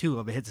 right to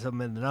him, hits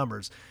him in the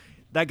numbers,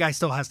 that guy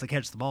still has to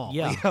catch the ball.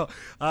 Yeah. You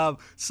know?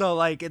 So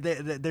like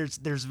there's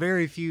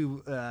very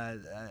few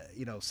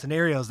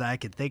scenarios that I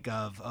could think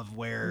of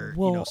where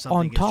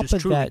something is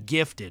just truly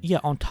gifted. Yeah.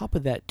 On top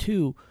of that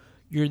too,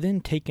 you're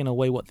then taking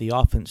away what the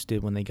offense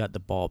did when they got the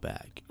ball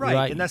back.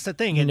 Right, and that's the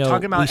thing. And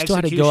talking about we still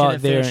had to go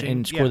out there finishing,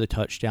 and score the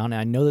touchdown. And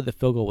I know that the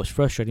field goal was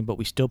frustrating, but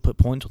we still put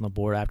points on the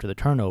board after the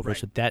turnover,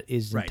 so that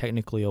is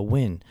technically a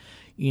win.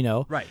 You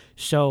know, right?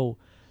 So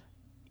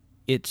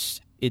it's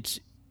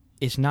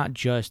not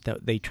just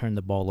that they turn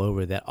the ball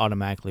over that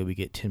automatically we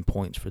get 10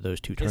 points for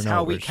those two turnovers. It's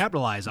how we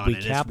capitalize on it.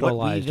 We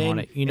capitalized on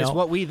it. You know, it's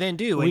what we then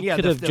do. We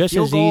could have just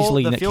as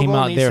easily came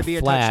out there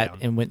flat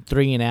and went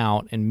 3 and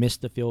out and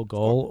missed the field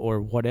goal or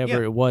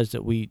whatever it was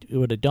that we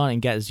would have done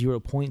and got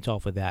 0 points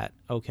off of that.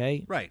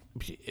 Okay, right?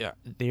 Yeah,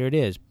 there it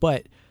is.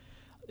 But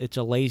it's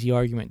a lazy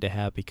argument to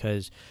have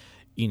because,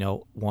 you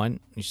know,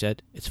 one, you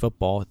said it's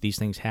football. These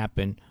things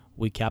happen.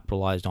 We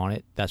capitalized on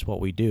it. That's what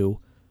we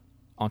do.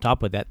 On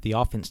top of that, the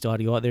offense still had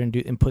to go out there and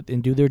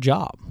do their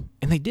job,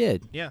 and they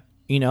did. Yeah,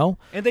 you know,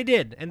 and they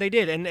did,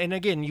 and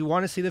again, you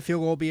want to see the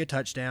field goal be a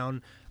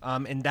touchdown,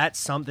 and that's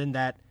something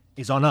that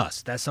is on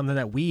us. That's something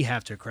that we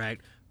have to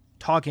correct.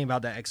 Talking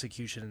about that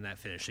execution and that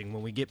finishing,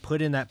 when we get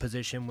put in that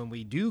position, when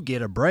we do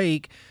get a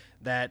break,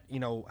 that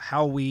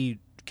how we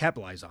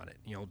capitalize on it.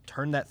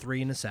 Turn that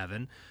 3 into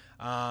 7,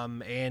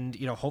 and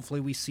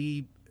hopefully we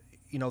see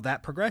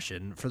that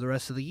progression for the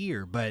rest of the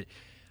year, but.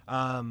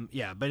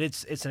 But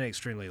it's an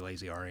extremely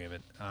lazy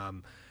argument.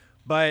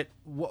 But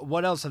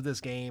what else of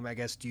this game, I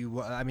guess,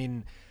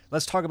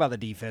 let's talk about the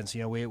defense.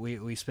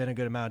 We spent a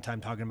good amount of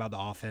time talking about the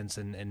offense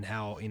and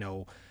how,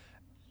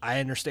 I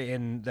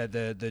understand that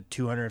the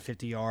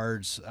 250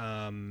 yards,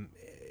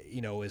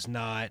 is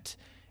not,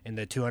 and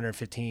the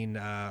 215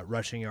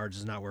 rushing yards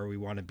is not where we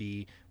want to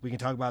be. We can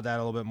talk about that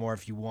a little bit more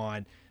if you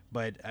want,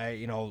 but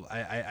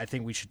I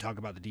think we should talk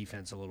about the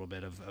defense a little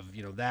bit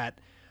of that.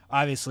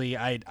 Obviously,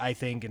 I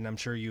think, and I'm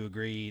sure you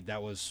agree,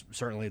 that was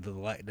certainly the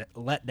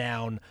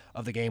letdown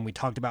of the game. We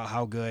talked about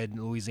how good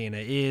Louisiana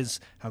is,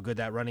 how good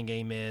that running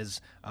game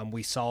is.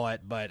 We saw it,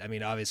 but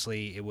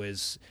obviously it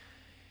was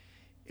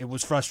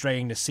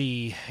frustrating to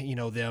see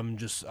them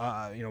just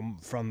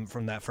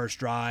from that first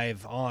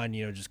drive on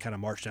just kind of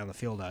march down the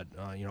field at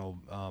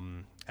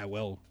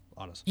will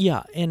on us.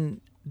 Yeah, and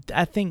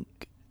I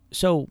think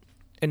so.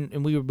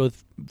 And we were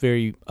both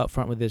very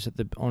upfront with this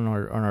on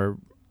our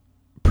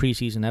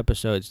preseason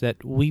episodes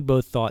that we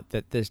both thought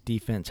that this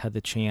defense had the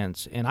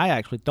chance, and I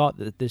actually thought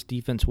that this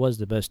defense was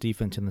the best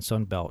defense in the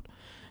Sun Belt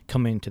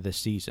coming into this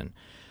season.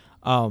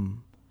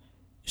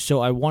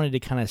 So I wanted to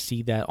kind of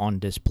see that on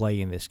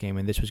display in this game,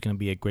 and this was going to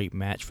be a great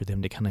match for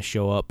them to kind of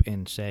show up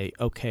and say,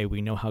 okay,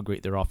 we know how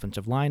great their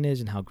offensive line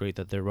is and how great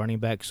that their running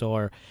backs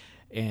are,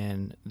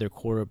 and their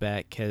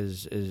quarterback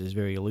is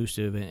very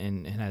elusive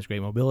and has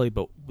great mobility,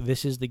 but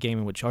this is the game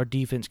in which our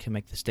defense can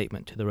make the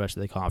statement to the rest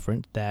of the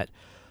conference that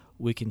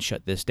we can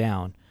shut this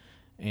down.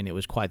 And it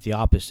was quite the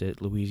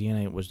opposite.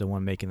 Louisiana was the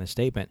one making the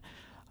statement.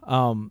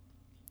 I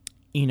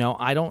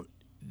don't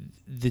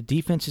the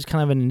defense is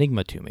kind of an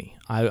enigma to me.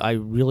 I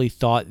really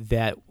thought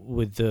that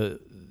with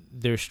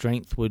their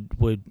strength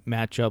would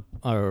match up,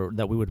 or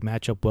that we would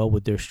match up well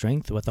with their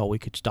strength. I thought we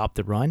could stop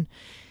the run,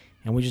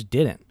 and we just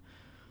didn't,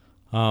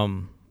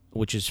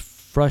 which is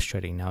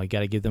frustrating. Now, you got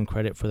to give them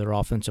credit for their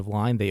offensive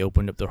line. They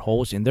opened up their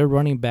holes, and their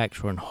running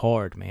backs run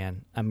hard,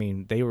 man. I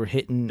mean, they were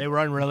hitting. They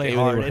run really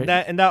hard. And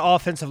that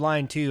offensive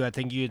line, too, I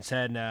think you had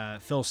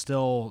said Phil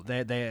Still,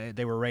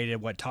 they were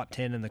rated, top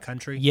 10 in the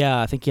country?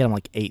 Yeah, I think he had them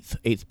like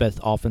eighth best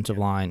offensive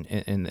line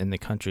in the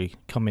country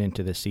coming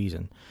into this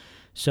season.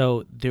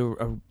 So they're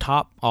a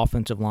top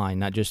offensive line,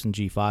 not just in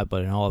G5,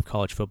 but in all of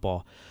college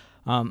football.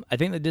 I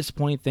think the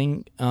disappointing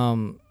thing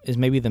is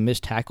maybe the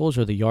missed tackles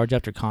or the yards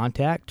after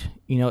contact.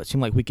 It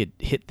seemed like we could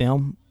hit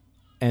them,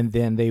 and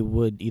then they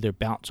would either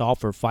bounce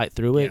off or fight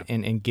through it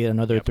and get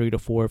another 3 to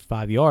 4 or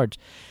 5 yards.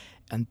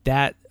 And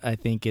that, I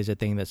think, is the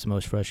thing that's the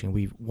most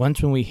frustrating.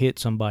 Once when we hit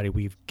somebody,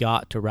 we've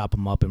got to wrap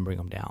them up and bring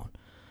them down.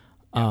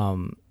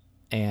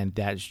 And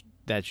that's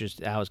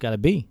just how it's got to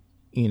be.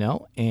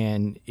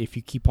 And if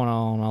you keep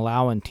on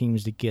allowing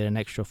teams to get an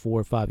extra 4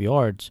 or 5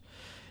 yards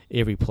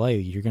every play,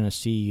 you're going to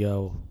see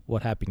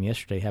what happened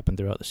yesterday happen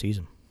throughout the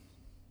season.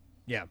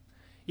 Yeah.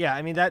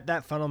 I mean,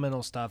 that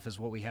fundamental stuff is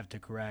what we have to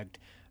correct.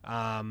 We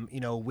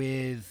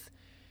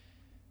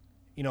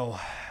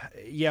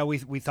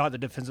thought the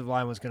defensive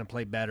line was going to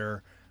play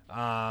better.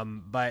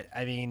 But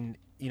I mean,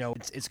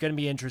 it's going to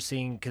be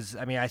interesting because,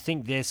 I mean, I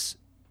think it's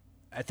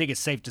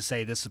safe to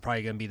say this is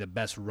probably going to be the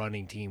best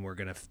running team we're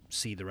going to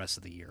see the rest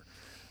of the year.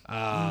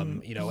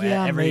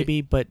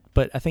 Maybe, but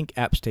I think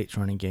App State's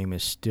running game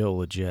is still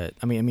legit.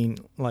 I mean,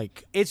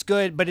 like it's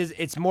good, but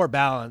it's more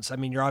balanced. I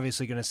mean, you're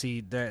obviously going to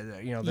see they're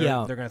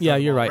going to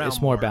you're right. It's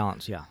more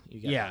balanced.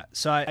 Yeah.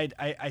 So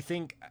I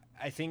think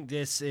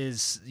this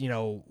is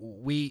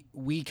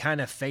we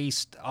kind of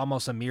faced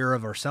almost a mirror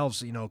of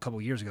ourselves. A couple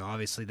of years ago.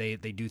 Obviously, they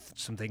do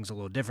some things a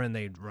little different.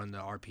 They run the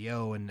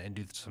RPO and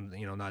do some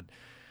not.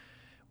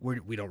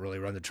 We don't really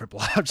run the triple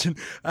option,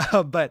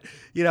 but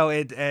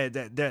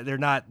they're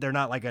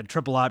not like a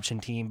triple option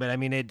team. But I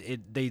mean,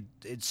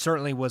 it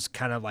certainly was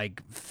kind of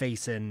like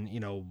facing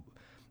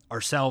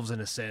ourselves in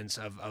a sense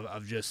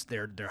of just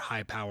their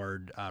high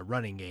powered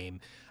running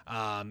game,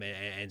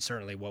 and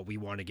certainly what we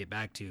want to get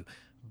back to.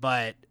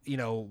 But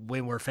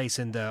when we're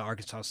facing the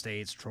Arkansas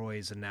States,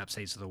 Troys, and App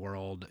States of the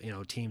world,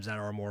 teams that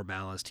are more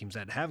balanced, teams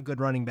that have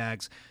good running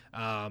backs,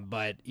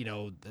 but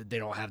they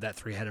don't have that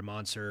three-headed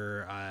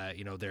monster.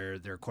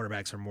 Their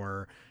quarterbacks are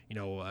more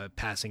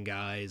passing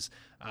guys.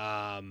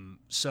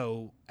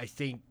 So I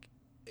think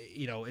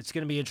it's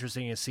going to be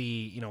interesting to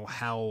see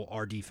how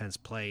our defense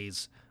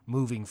plays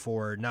moving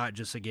forward, not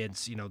just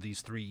against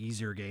these 3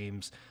 easier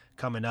games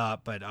coming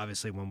up, but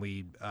obviously when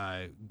we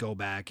go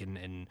back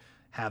and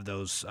have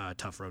those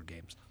tough road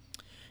games.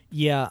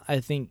 Yeah, I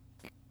think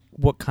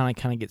what kind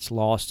of gets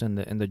lost in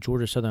the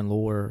Georgia Southern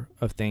lore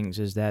of things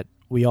is that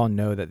we all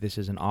know that this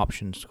is an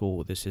option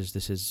school. This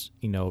is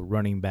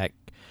running back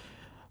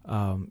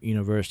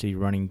university,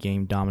 running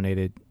game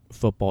dominated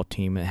football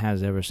team. It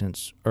has ever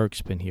since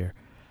Irk's been here.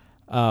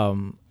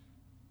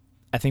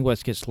 I think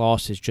what gets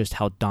lost is just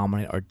how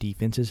dominant our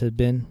defenses have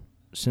been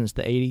since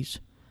the 80s,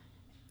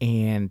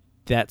 and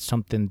that's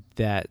something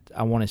that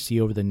I want to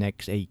see over the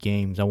next 8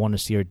 games. I want to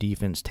see our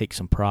defense take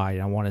some pride.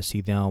 I want to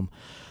see them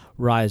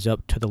rise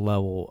up to the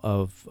level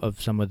of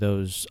some of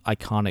those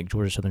iconic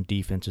Georgia Southern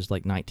defenses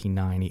like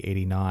 1990,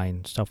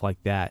 89, stuff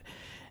like that,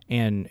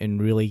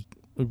 and really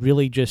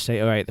just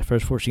say, all right, the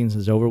first 4 seasons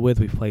is over with.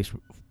 We've placed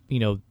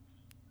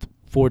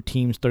 4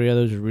 teams, 3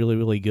 others are really,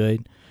 really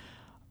good.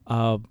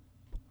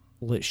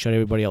 Let's shut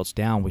everybody else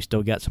down. We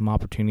still got some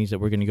opportunities that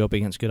we're going to go up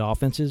against good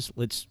offenses.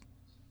 Let's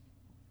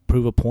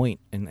prove a point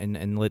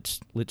and let's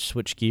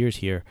switch gears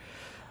here.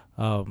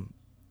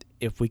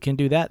 If we can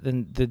do that,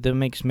 then that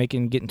makes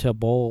getting to a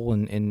bowl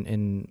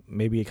and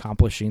maybe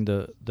accomplishing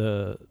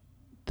the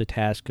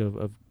task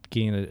of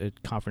getting a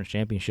conference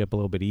championship a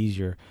little bit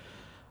easier.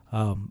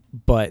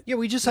 But yeah,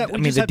 we just have.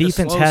 The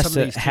defense the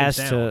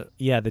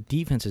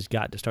defense has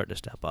got to start to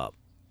step up.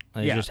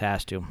 It just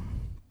has to.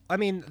 I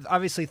mean,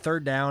 obviously,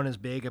 third down is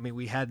big. I mean,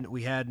 we had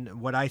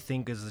what I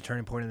think is the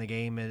turning point in the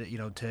game.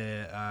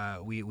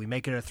 We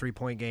make it a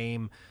 3-point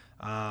game.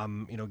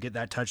 Get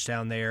that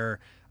touchdown there.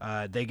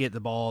 They get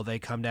the ball. They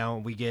come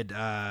down. We get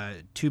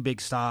 2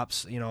 big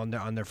stops.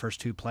 On their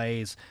first 2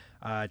 plays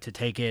to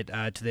take it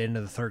to the end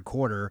of the third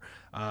quarter.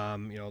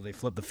 They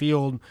flip the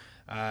field.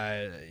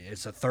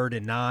 It's a 3rd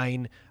and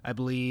 9, I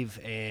believe,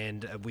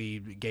 and we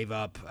gave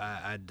up.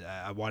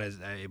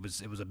 It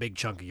was a big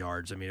chunk of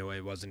yards. I mean,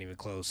 it wasn't even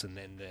close,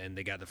 and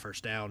they got the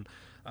first down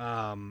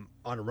on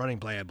a running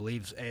play, I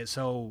believe. And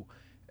so,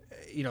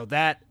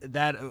 that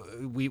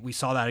we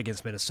saw that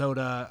against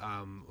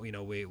Minnesota. We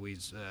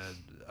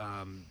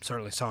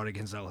certainly saw it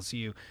against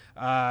LSU.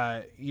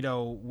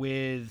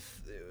 With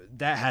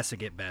that has to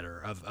get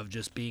better of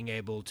just being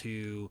able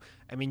to.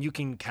 I mean, you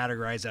can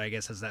categorize it, I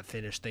guess, as that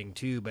finished thing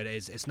too, but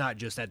it's not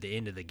just at the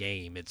end of the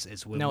game.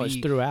 It's when it's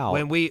throughout.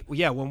 When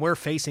we're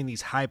facing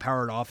these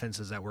high-powered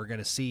offenses that we're going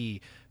to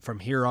see from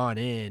here on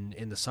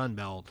in the Sun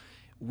Belt,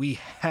 we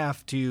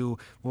have to,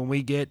 when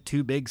we get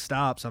 2 big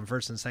stops on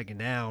first and second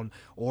down,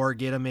 or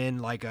get them in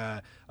like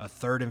a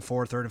 3rd and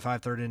 4, 3rd and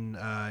 5,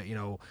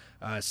 3rd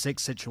and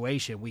 6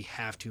 situation, we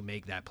have to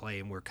make that play,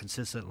 and we're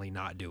consistently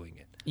not doing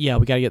it. Yeah,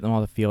 we got to get them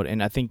on the field.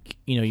 And I think,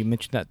 you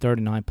mentioned that 3rd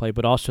and 9 play,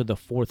 but also the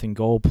 4th and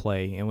goal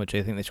play, in which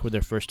I think they scored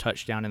their first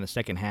touchdown in the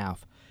second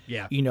half.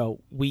 Yeah.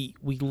 We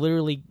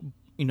literally,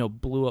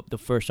 blew up the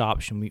first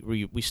option.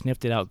 We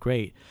sniffed it out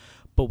great,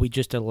 but we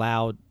just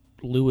allowed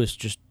Lewis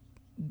just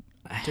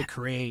to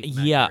create.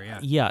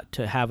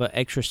 To have an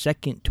extra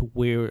second to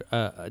where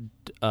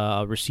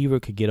a receiver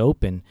could get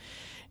open,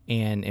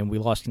 and we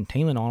lost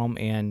containment on him,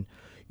 and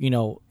he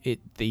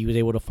was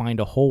able to find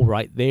a hole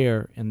right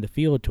there in the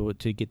field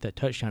to get that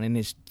touchdown. And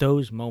it's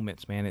those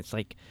moments, man. It's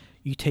like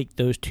you take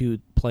those 2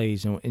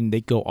 plays and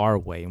they go our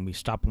way, and we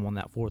stop them on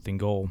that 4th and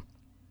goal,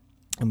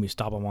 and we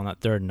stop them on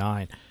that 3rd and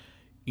 9.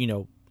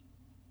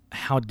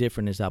 How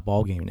different is that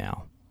ball game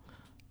now?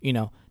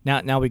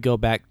 Now we go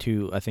back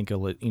to, I think, we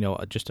were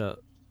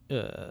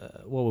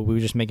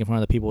just making fun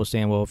of the people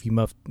saying, well, if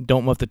you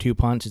don't muff the 2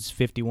 punts, it's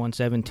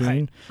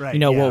 51-17. Right.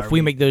 If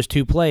we make those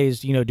 2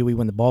 plays, do we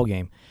win the ball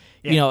game?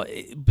 Yeah.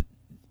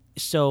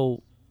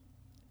 So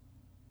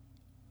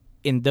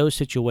in those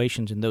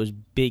situations, in those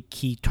big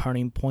key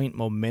turning point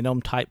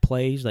momentum type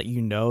plays that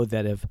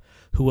that if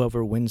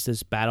whoever wins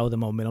this battle, the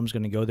momentum's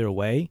going to go their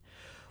way,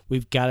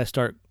 we've got to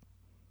start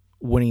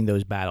winning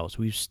those battles.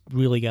 We've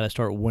really got to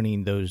start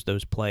winning those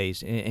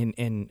plays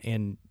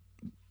and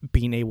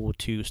being able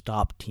to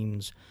stop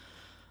teams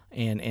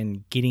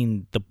and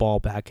getting the ball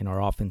back in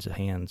our offensive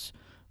hands.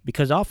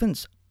 Because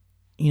offense,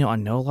 I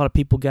know a lot of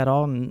people got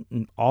all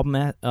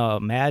mad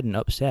and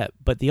upset,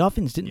 but the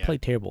offense didn't play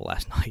terrible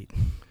last night.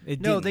 They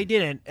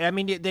didn't. I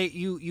mean,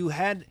 you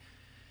had,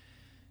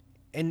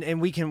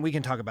 and we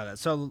can talk about that.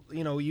 So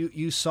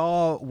you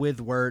saw with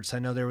Wirtz. I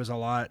know there was a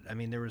lot. I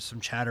mean, there was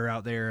some chatter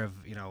out there of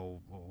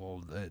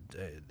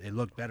it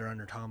looked better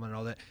under Tomlin and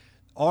all that.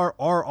 Our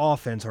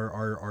offense,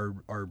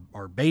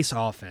 our base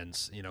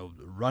offense,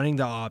 running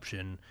the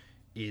option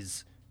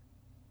is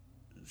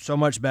so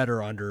much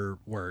better under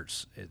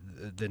Wirtz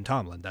than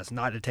Tomlin. That's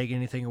not to take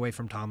anything away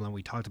from Tomlin.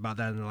 We talked about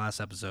that in the last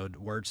episode.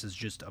 Wirtz is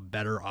just a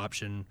better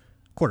option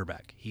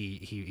quarterback.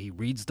 He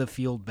reads the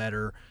field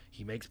better.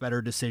 He makes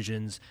better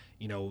decisions.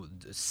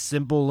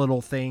 Simple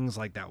little things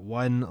like that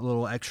one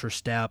little extra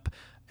step,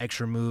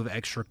 extra move,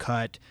 extra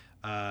cut,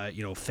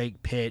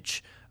 fake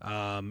pitch,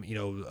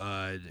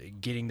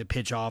 getting the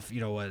pitch off,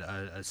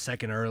 a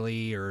second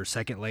early or a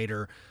second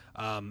later.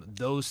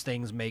 Those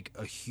things make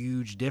a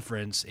huge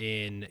difference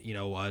in,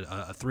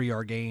 a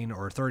 3-yard gain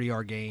or a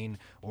 30-yard gain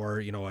or,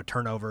 a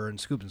turnover and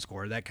scoop and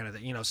score, that kind of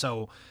thing,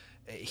 so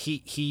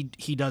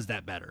he does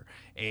that better.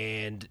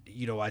 And,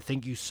 I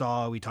think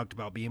we talked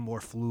about being more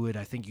fluid.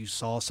 I think you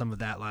saw some of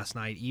that last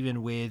night,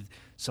 even with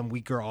some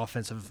weaker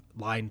offensive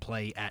line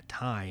play at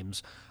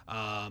times.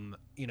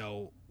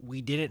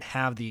 We didn't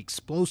have the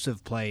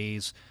explosive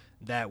plays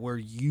that we're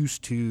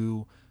used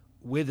to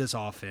with this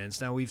offense.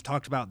 Now, we've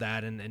talked about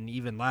that, and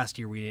even last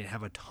year we didn't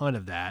have a ton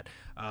of that.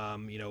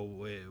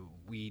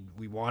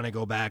 We want to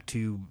go back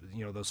to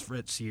those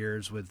Fritz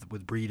years with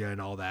Breida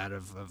and all that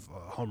of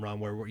home run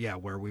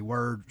where we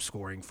were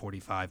scoring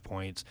 45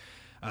 points,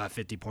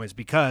 50 points,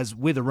 because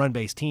with a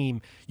run-based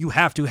team, you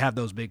have to have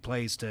those big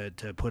plays to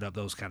put up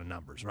those kind of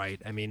numbers, right?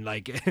 I mean,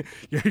 like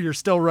you're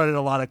still running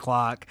a lot of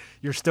clock.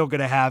 You're still going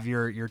to have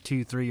your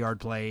 2-3 yard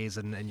plays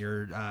and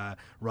your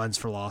runs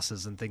for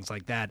losses and things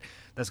like that.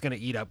 That's going to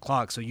eat up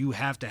clock. So you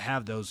have to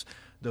have those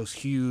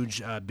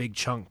huge big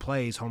chunk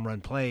plays, home run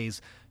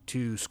plays,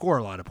 to score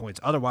a lot of points.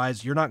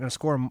 Otherwise, you're not going to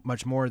score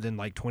much more than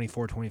like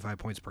 24, 25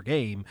 points per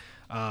game.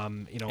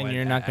 And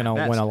you're not going to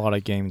win a lot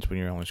of games when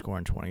you're only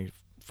scoring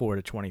 24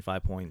 to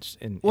 25 points.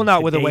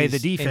 Not with the way the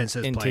defense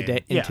is playing.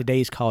 In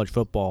today's college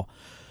football,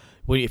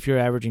 if you're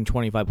averaging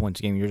 25 points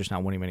a game, you're just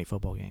not winning many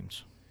football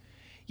games.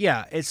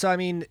 Yeah,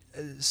 something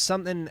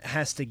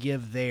has to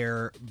give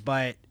there,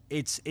 but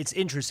it's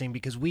interesting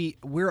because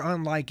we're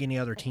unlike any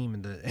other team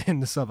in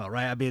the Sun Belt,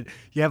 right? I mean,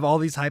 you have all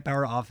these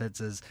high-power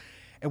offenses,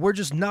 and we're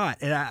just not.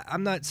 And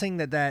I'm not saying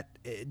that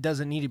it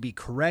doesn't need to be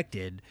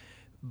corrected,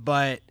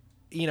 but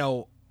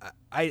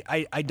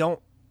I don't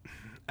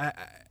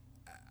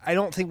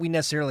think we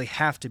necessarily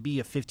have to be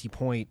a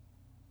 50-point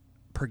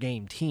per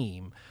game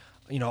team,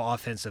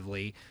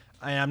 offensively.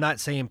 I'm not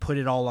saying put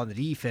it all on the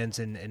defense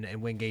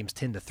and win games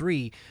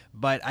 10-3,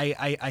 but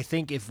I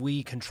think if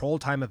we control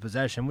time of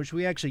possession, which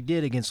we actually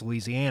did against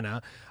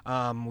Louisiana,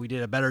 we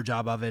did a better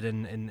job of it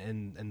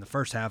in the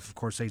first half. Of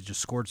course, they just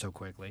scored so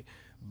quickly.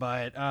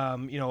 But,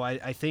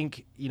 I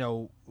think,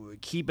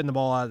 keeping the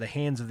ball out of the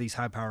hands of these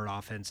high-powered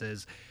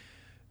offenses,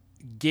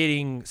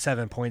 getting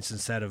 7 points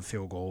instead of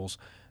field goals,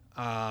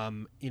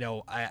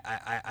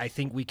 I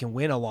think we can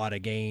win a lot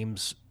of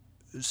games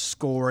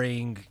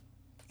scoring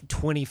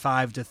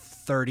 25 to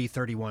 30,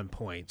 31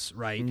 points,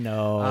 right?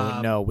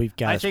 No, we've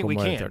got to score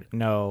more than 30.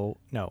 No,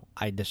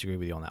 I disagree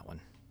with you on that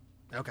one.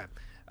 Okay.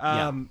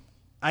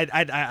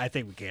 I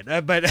think we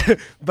can,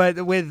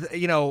 but with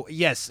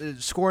yes,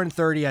 scoring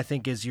 30, I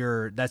think that's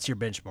your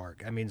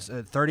benchmark. I mean,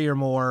 30 or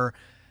more.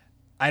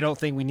 I don't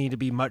think we need to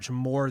be much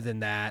more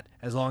than that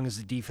as long as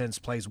the defense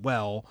plays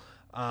well.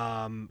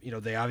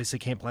 They obviously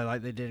can't play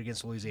like they did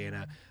against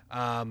Louisiana,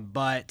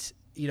 but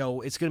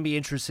it's going to be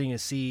interesting to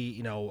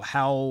see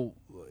how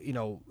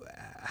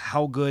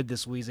good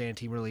this Louisiana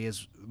team really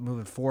is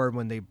moving forward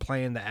when they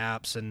play in the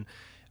apps and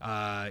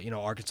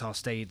Arkansas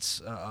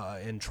State's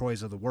and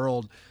Troy's of the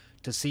world,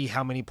 to see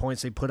how many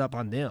points they put up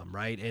on them,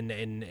 right? And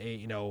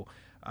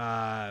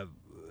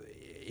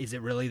is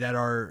it really that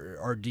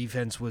our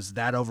defense was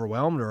that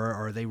overwhelmed, or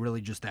are they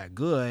really just that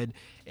good?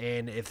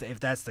 And if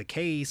that's the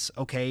case,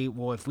 okay,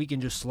 well, if we can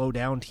just slow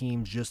down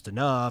teams just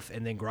enough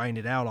and then grind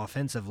it out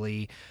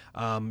offensively,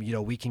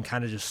 we can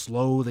kind of just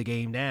slow the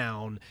game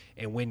down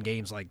and win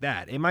games like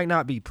that. It might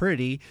not be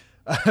pretty,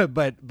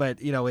 but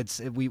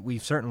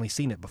we've certainly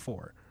seen it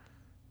before.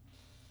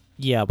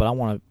 Yeah, but I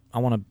want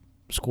to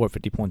score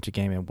 50 points a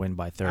game and win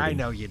by 30. I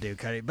know you do,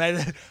 Cody,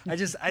 but I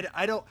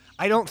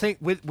don't think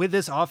with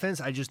this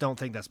offense, I just don't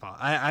think that's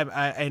possible.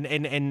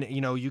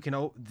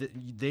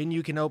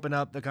 You can open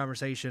up the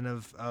conversation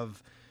of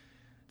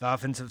the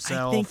offensive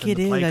self. I think and it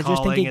the play is. I just think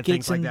calling it and things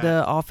gets like in that.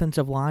 the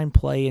offensive line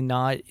play and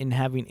not in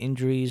having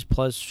injuries,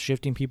 plus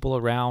shifting people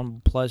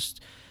around, plus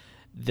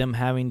them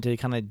having to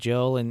kind of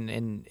gel,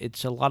 and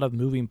it's a lot of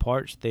moving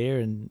parts there,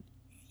 and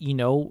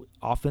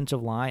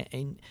offensive line.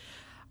 And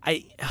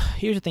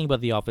here's the thing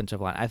about the offensive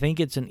line. I think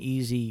it's an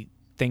easy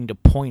thing to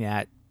point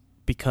at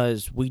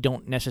because we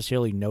don't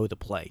necessarily know the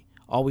play.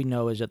 All we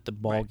know is that the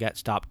ball got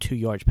stopped 2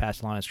 yards past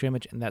the line of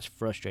scrimmage, and that's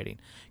frustrating.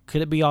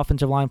 Could it be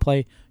offensive line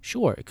play?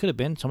 Sure, it could have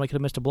been. Somebody could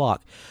have missed a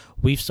block.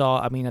 I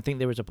think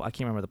there was I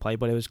can't remember the play,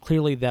 but it was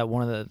clearly that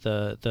one of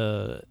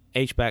the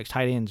H-backs,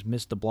 tight ends,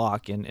 missed the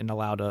block and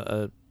allowed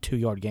a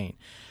 2-yard gain.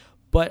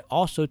 But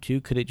also, too,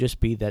 could it just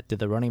be that did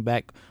the running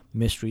back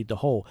misread the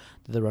hole?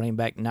 Did the running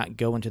back not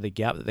go into the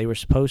gap that they were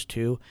supposed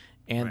to,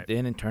 and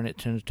then in turn it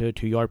turns into a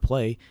 2-yard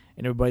play,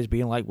 and everybody's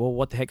being like, well,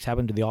 what the heck's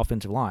happened to the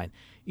offensive line?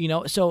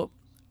 So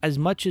as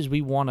much as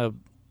we want to,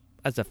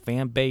 as a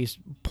fan base,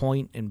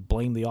 point and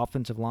blame the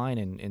offensive line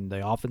and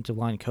the offensive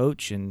line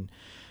coach and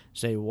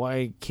say,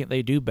 why can't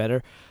they do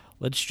better?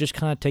 Let's just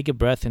kind of take a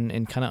breath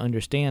and kind of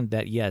understand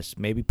that, yes,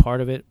 maybe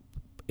part of it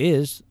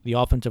is the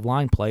offensive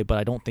line play, but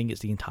I don't think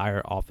it's the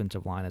entire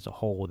offensive line as a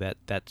whole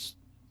that's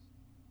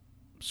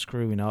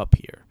screwing up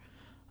here.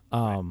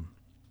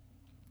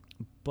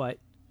 But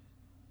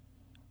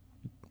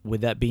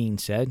with that being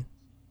said,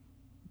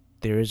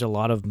 there is a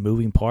lot of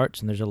moving parts,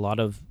 and there's a lot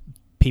of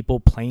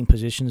people playing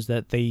positions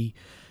that they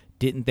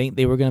didn't think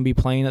they were going to be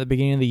playing at the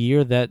beginning of the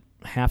year that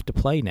have to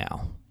play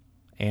now,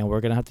 and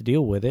we're going to have to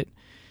deal with it,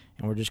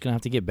 and we're just going to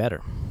have to get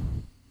better.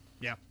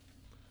 Yeah.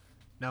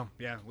 No,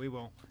 yeah, we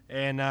will,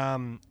 and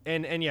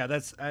yeah,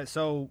 that's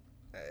so.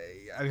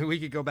 I mean, we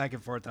could go back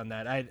and forth on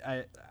that.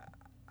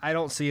 I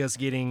don't see us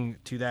getting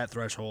to that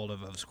threshold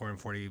of scoring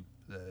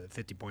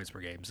 50 points per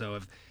game. So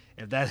if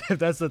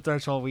that's the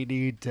threshold we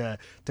need to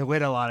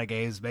win a lot of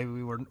games, maybe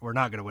we're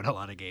not going to win a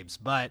lot of games.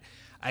 But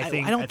I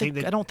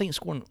don't think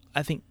scoring.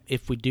 I think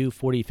if we do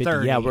 40, 50,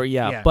 30,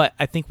 yeah. But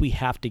I think we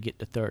have to get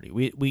to 30.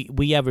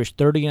 We averaged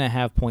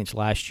 30.5 points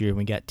last year, and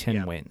we got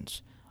 10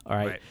 wins. All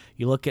right,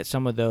 you look at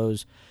some of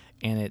those.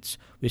 And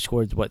we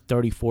scored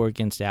 34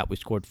 against that. We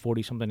scored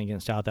 40 something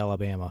against South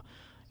Alabama.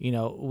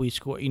 We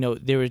scored.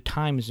 There were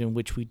times in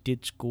which we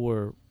did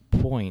score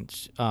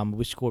points.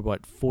 We scored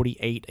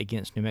 48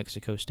 against New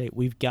Mexico State.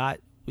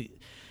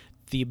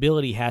 The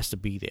ability has to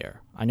be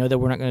there. I know that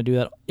we're not going to do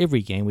that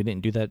every game. We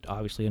didn't do that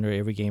obviously under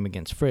every game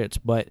against Fritz,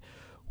 but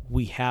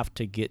we have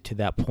to get to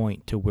that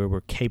point to where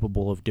we're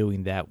capable of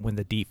doing that when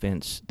the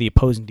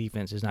opposing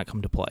defense does not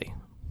come to play.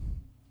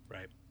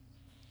 Right.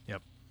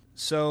 Yep.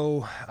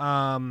 So,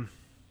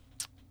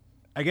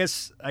 I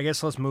guess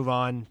let's move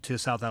on to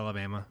South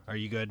Alabama. Are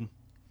you good?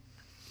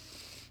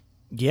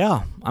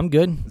 Yeah, I'm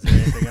good. Is there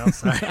anything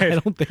else? Right. I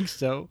don't think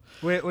so.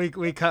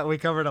 We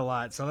covered a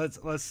lot. So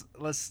let's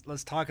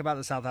talk about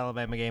the South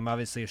Alabama game.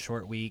 Obviously, a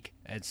short week.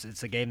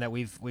 It's a game that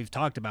we've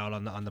talked about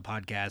on the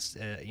podcast.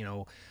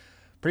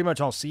 Pretty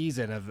much all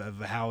season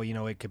of how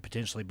it could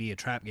potentially be a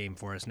trap game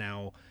for us.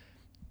 Now,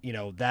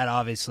 that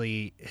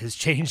obviously has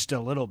changed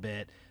a little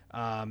bit.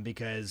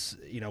 Because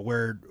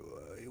we're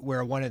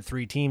a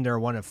 1-3 team, they're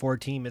a 1-4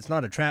 team. It's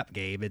not a trap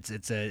game.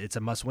 It's a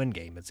must-win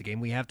game. It's a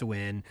game we have to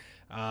win.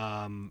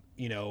 And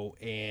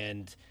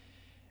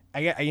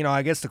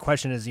I guess the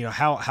question is,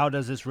 how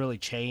does this really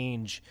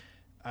change,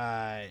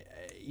 the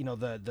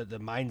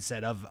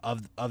mindset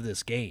of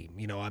this game?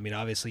 I mean,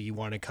 obviously you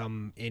want to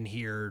come in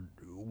here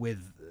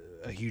with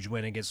a huge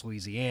win against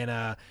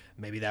Louisiana,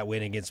 maybe that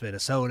win against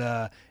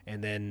Minnesota,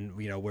 and then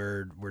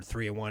we're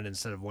 3-1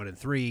 instead of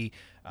 1-3.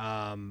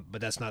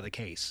 But that's not the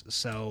case.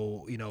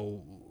 So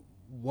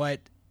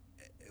what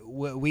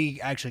we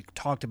actually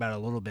talked about a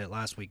little bit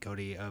last week,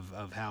 Cody,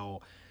 of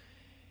how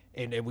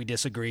and we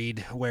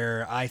disagreed,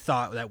 where I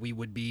thought that we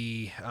would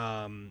be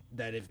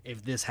that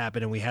if this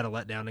happened and we had a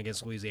letdown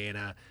against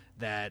Louisiana,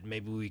 that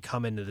maybe we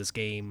come into this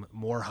game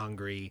more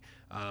hungry,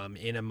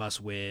 in a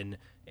must-win,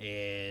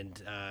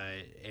 and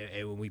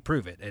we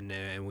prove it,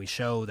 and we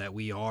show that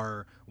we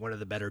are one of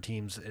the better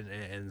teams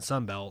in the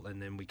Sun Belt,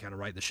 and then we kind of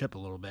right the ship a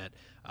little bit.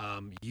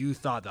 You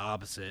thought the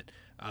opposite,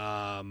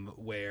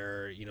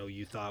 where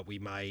you thought we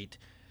might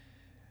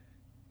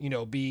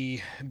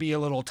be a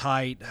little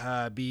tight,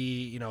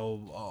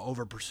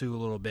 over pursue a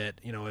little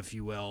bit, if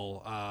you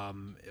will,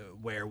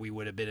 where we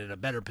would have been in a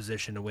better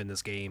position to win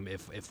this game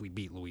if we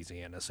beat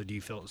Louisiana. So do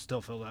you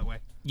still feel that way?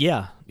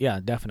 Yeah,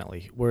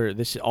 definitely.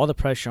 All the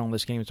pressure on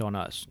this game is on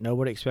us.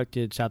 Nobody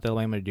expected South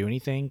Alabama to do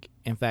anything.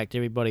 In fact,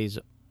 everybody's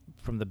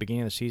from the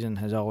beginning of the season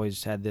has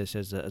always had this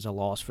as a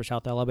loss for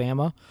South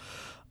Alabama,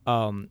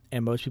 and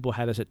most people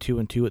had us at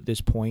 2-2 at this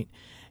point,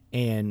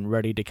 and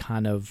ready to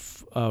kind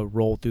of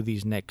roll through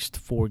these next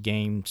 4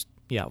 games,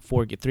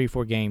 4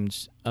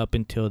 games up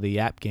until the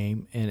App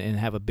game, and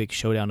have a big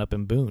showdown up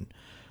in Boone.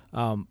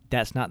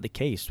 That's not the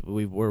case.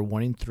 We're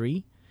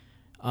 1-3.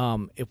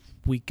 If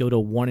we go to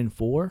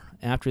 1-4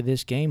 after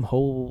this game,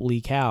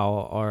 holy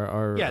cow,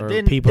 our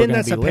people are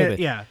going to be livid.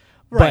 Yeah,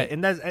 right.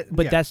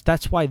 But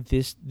that's why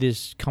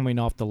this coming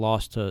off the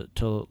loss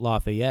to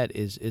Lafayette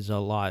is a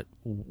lot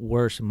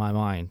worse in my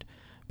mind,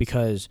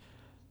 because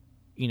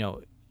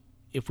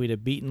if we'd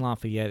have beaten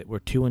Lafayette, we're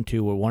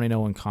 2-2, we're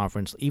 1-0 in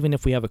conference. Even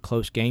if we have a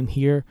close game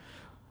here,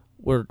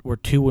 we're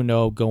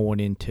 2-0 going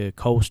into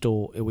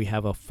Coastal. We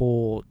have a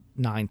full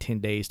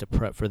 9-10 days to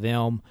prep for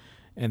them,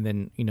 and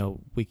then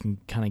we can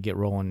kind of get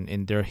rolling.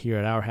 And they're here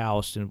at our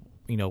house, and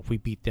if we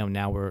beat them,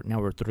 now we're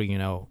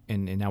 3-0,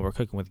 and now we're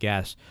cooking with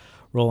gas,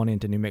 rolling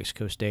into New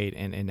Mexico State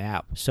and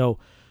App. So,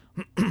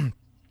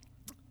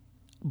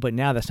 but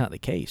now that's not the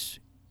case.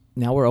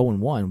 Now we're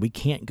 0-1. We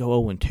can't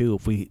go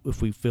 0-2 if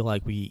we feel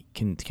like we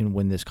can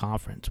win this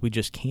conference. We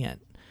just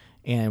can't.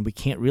 And we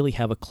can't really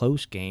have a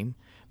close game,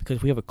 because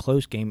if we have a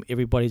close game,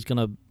 everybody's going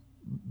to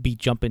be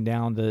jumping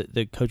down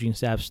the coaching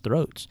staff's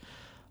throats.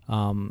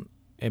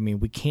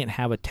 We can't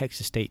have a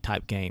Texas State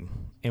type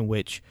game in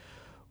which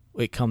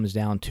it comes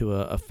down to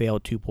a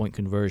failed 2-point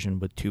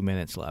conversion with 2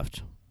 minutes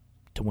left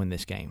to win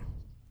this game.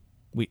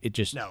 It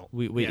just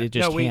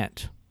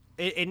can't.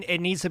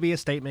 It needs to be a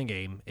statement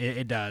game.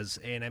 It does,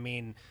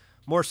 and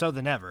more so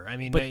than ever.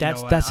 But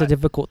that's a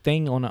difficult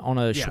thing on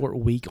a short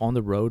week on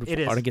the road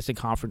against a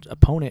conference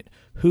opponent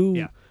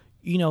who,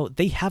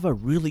 they have a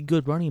really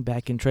good running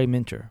back in Trey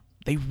Mentor.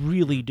 They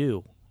really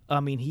do. I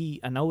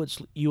know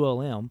it's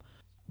ULM,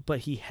 but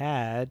he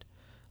had,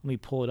 let me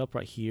pull it up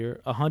right here,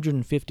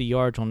 150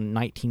 yards on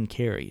 19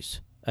 carries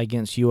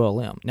against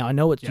ULM. Now I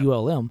know it's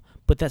ULM,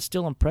 but that's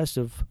still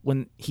impressive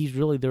when he's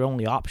really their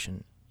only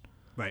option.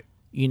 Right.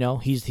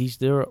 He's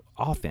their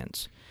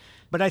offense.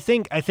 But I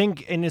think,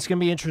 and it's going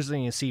to be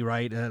interesting to see,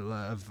 right,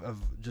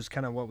 of just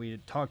kind of what we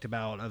talked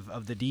about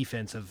of the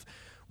defense, of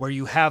where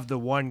you have the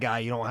one guy,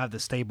 you don't have the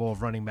stable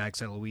of running backs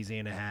that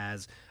Louisiana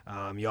has.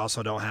 You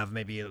also don't have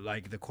maybe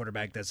like the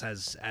quarterback that's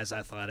as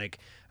athletic.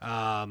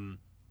 It's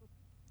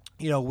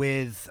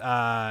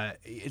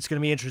going to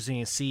be interesting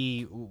to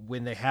see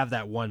when they have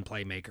that one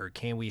playmaker,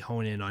 can we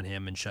hone in on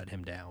him and shut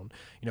him down?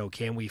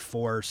 Can we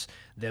force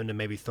them to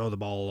maybe throw the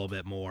ball a little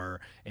bit more,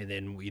 and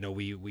then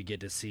we get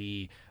to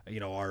see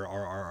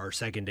our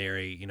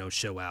secondary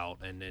show out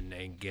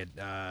and get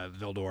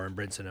Vildor and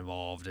Brinson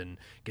involved and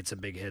get some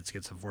big hits,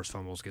 get some forced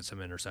fumbles, get some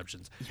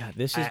interceptions. Yeah,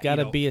 this has got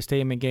to be a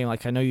statement game.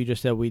 Like, I know you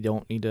just said we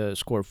don't need to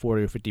score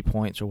 40 or 50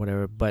 points or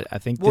whatever, but I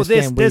think this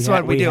is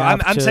what we do.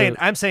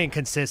 I'm saying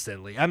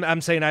consistently.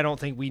 I'm saying I don't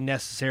think we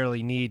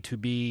necessarily need to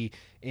be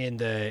in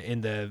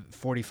the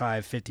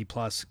 45, 50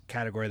 plus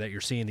category that you're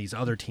seeing these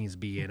other teams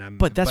be in.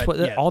 But that's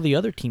what all the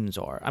other teams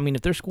are.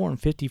 If they're scoring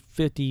 40,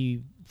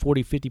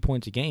 50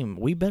 points a game,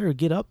 we better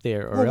get up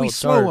there. Or we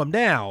slow them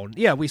down.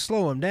 Yeah, we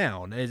slow them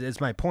down. It's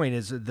my point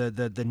is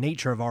the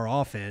nature of our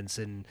offense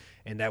and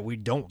that we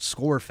don't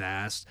score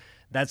fast.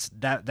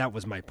 That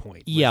was my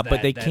point. Yeah,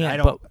 but they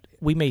can't. But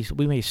we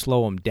may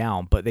slow them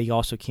down, but they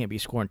also can't be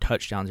scoring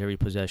touchdowns every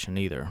possession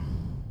either.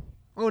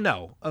 Oh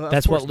no,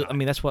 that's what not.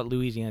 That's what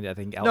Louisiana. I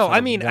think. No,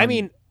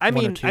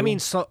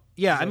 slow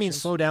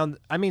down.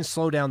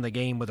 Slow down the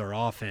game with our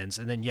offense,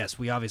 and then yes,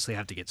 we obviously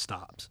have to get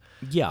stops.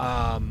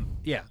 Yeah.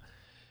 Yeah.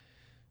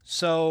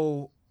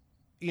 So,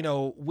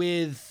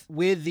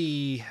 with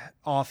the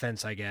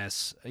offense, I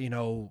guess,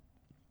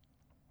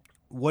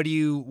 what do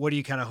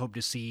you kind of hope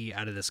to see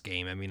out of this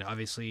game?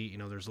 Obviously,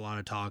 there's a lot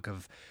of talk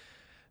of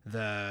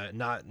the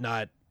not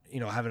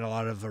having a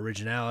lot of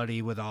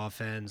originality with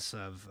offense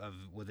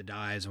with the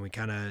dives, and we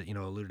kind of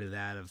alluded to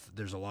that.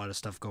 There's a lot of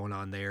stuff going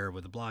on there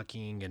with the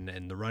blocking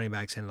and the running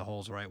backs hitting the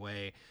holes the right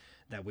way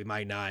that we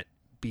might not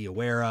be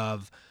aware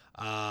of.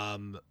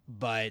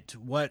 But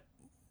what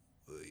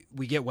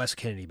we get Wes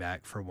Kennedy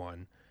back for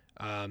one.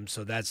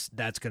 So that's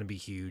going to be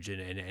huge,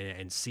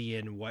 and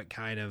seeing what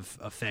kind of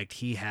effect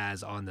he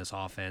has on this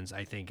offense,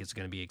 I think it's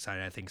going to be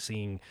exciting. I think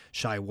seeing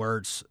Shai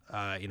Werts,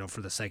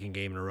 for the second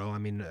game in a row.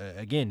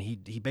 Again, he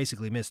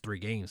basically missed 3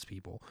 games,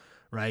 people,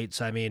 right?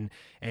 So I mean,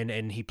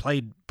 and he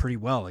played pretty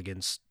well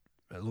against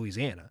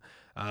Louisiana.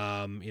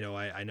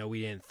 I know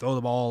we didn't throw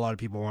the ball. A lot of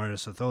people wanted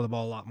us to throw the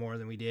ball a lot more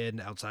than we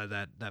did outside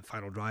of that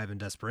final drive in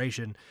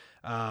desperation.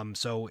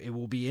 So it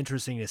will be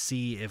interesting to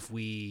see if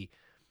we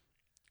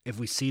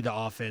see the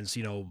offense,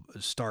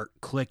 start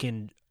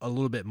clicking a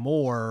little bit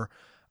more,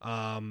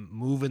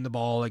 moving the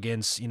ball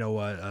against,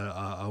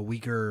 a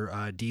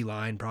weaker D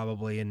line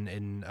probably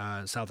in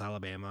South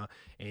Alabama,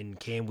 and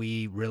can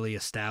we really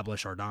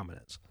establish our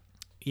dominance?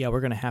 Yeah,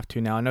 we're going to have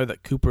to now. I know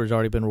that Cooper has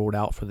already been ruled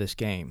out for this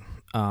game.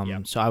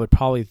 So I would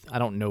probably – I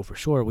don't know for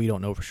sure. We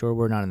don't know for sure.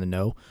 We're not in the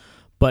know.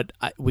 But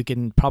we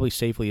can probably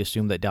safely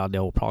assume that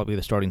Dowdell will probably be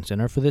the starting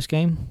center for this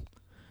game,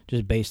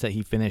 just based that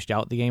he finished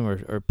out the game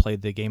or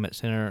played the game at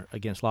center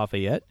against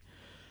Lafayette.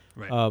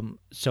 Right.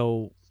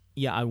 So,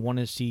 yeah, I want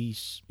to see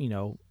 –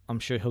 I'm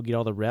sure he'll get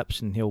all the reps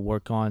and he'll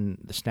work on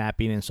the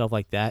snapping and stuff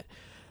like that.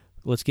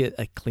 Let's get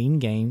a clean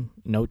game,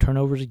 no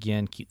turnovers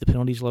again. Keep the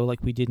penalties low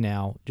like we did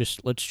now.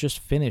 Let's just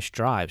finish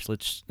drives.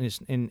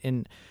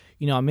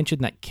 I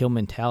mentioned that kill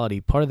mentality.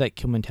 Part of that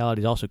kill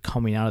mentality is also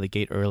coming out of the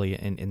gate early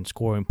and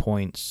scoring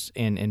points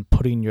and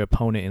putting your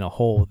opponent in a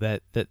hole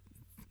that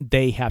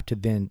they have to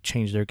then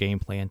change their game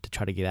plan to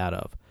try to get out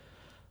of.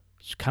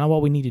 It's kind of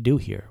what we need to do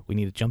here. We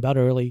need to jump out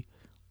early,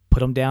 put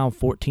them down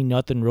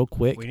 14-0 real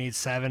quick. We need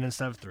 7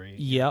 instead of 3.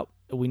 Yep.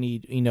 We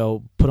need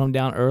put them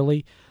down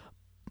early.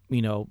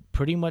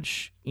 Pretty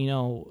much,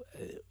 the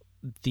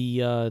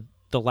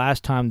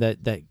last time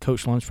that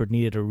Coach Lunsford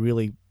needed a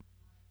really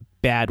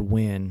bad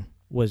win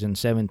was in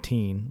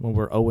 2017 when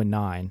we're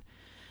 0-9.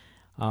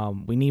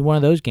 We need one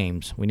of those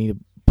games. We need to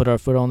put our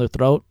foot on their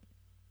throat,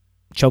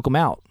 choke them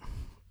out.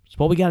 It's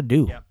what we got to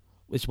do. Yep.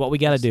 It's what we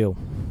got to do.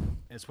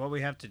 It's what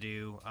we have to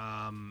do.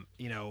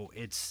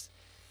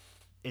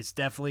 It's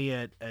definitely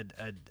a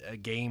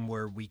game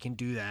where we can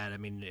do that. I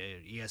mean,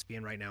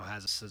 ESPN right now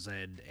has us as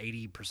an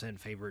 80%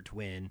 favorite to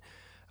win.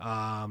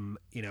 And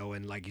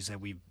like you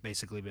said, we've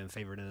basically been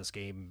favored in this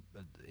game,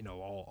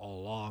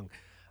 all along.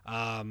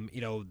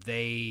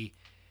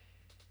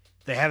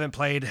 They haven't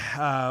played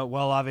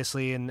well,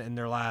 obviously, in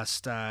their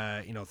last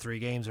 3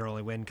 games. Their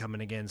only win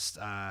coming against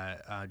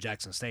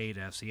Jackson State,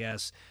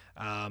 FCS.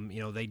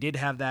 They did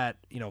have that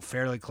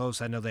fairly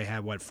close. I know they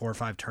had 4 or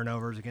 5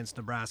 turnovers against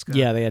Nebraska.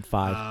 Yeah, they had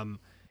 5.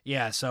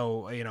 Yeah,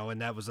 so,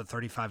 and that was a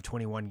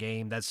 35-21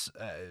 game. That's,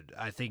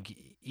 I think,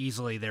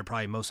 easily their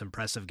probably most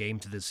impressive game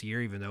to this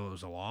year, even though it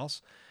was a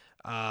loss.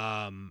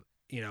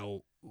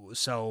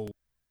 So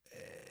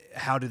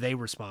how do they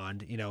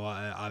respond?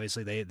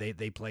 Obviously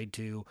they played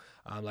 2,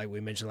 like we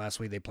mentioned last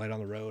week, they played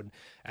on the road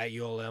at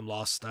ULM,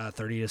 lost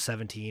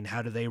 30-17.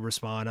 How do they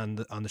respond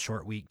on the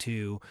short week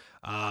 2?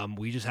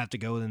 We just have to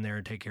go in there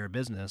and take care of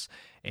business.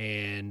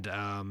 And,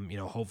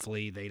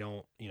 hopefully they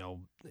don't,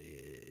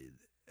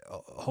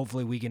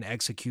 hopefully we can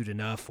execute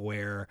enough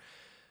where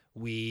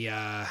we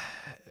have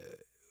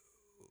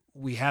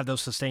those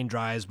sustained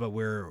drives, but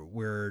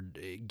we're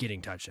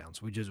getting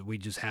touchdowns. We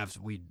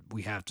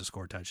have to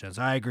score touchdowns.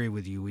 I agree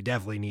with you. We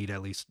definitely need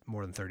at least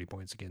more than 30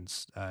 points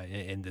against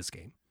in this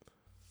game.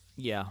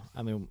 Yeah,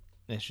 I mean,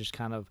 it's just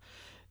kind of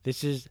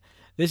this is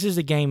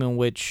a game in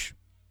which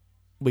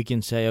we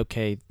can say,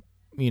 okay,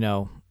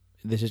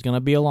 this is going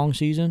to be a long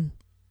season,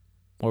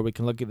 or we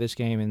can look at this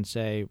game and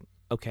say,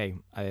 okay,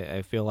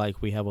 I feel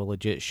like we have a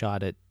legit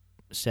shot at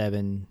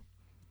 7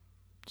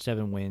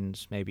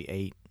 wins, maybe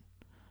 8.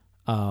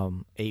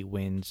 8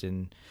 wins,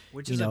 and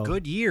which is a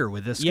good year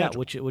with this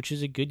schedule. Yeah, which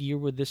is a good year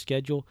with this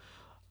schedule.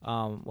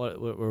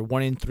 We're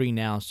 1-3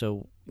 now,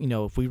 so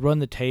if we run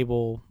the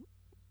table,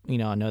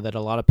 I know that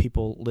a lot of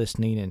people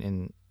listening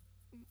and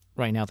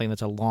right now think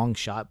that's a long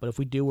shot, but if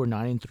we do, we're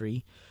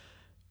 9-3.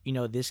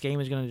 This game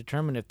is going to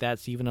determine if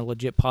that's even a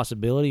legit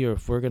possibility, or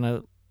if we're going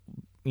to,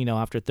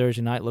 after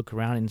Thursday night, look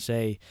around and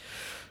say,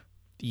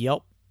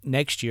 yep,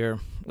 next year,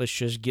 let's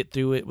just get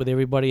through it with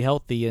everybody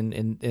healthy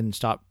and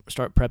start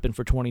prepping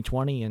for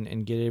 2020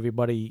 and get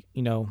everybody,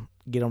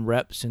 get them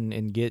reps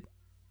and get,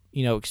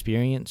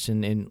 experience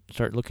and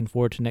start looking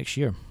forward to next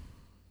year.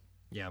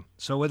 Yeah.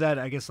 So with that,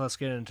 I guess let's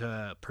get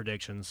into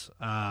predictions.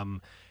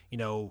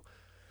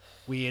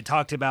 We had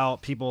talked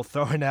about people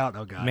throwing out.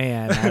 Oh God,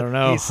 man, I don't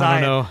know.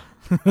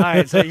 All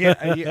right, so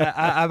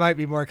I might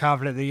be more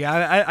confident than you.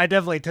 I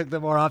definitely took the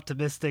more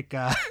optimistic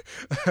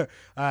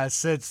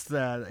since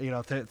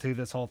through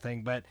this whole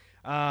thing. But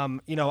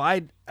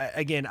I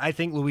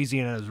think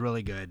Louisiana is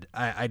really good.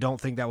 I don't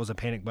think that was a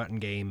panic button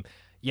game.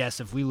 Yes,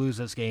 if we lose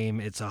this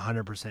game, it's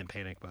 100%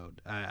 panic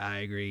mode. I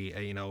agree.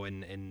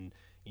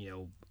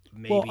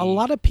 Maybe. Well, a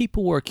lot of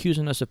people were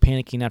accusing us of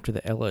panicking after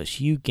the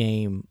LSU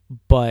game,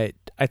 but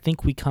I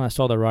think we kind of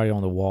saw the writing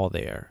on the wall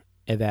there.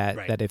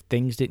 That if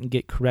things didn't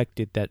get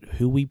corrected, that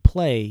who we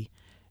play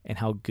and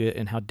how good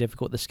and how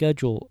difficult the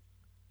schedule,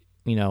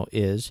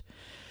 is,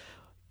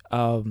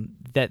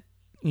 that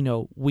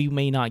we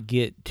may not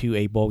get to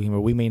a bowl game,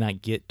 or we may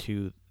not get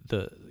to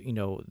the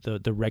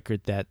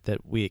record that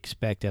we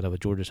expect out of a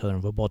Georgia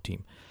Southern football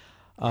team.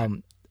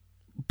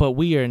 But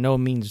we are in no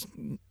means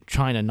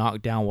trying to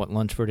knock down what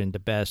Lunsford and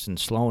DeBesse and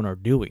Sloan are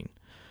doing.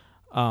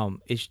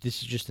 This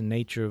is just the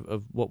nature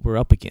of what we're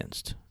up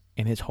against,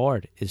 and it's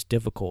hard. It's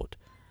difficult.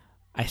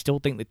 I still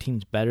think the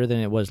team's better than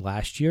it was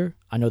last year.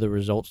 I know the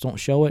results don't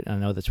show it. I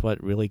know that's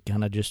what really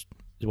kind of just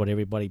is what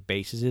everybody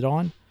bases it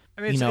on.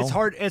 I mean, it's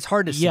hard. It's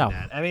hard to see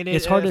that. I mean,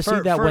 it's hard to see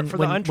that for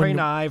the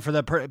untrained eye, for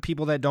the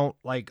people that don't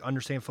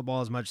understand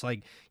football as much.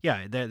 They're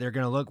going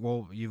to look.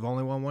 Well, you've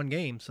only won one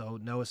game, so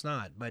no, it's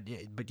not. But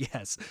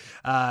yes,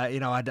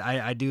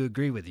 I do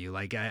agree with you.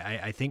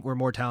 I think we're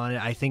more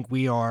talented. I think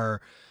we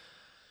are.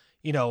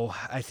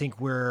 I think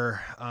we're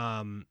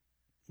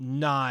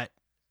not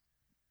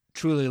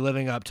truly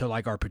living up to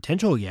our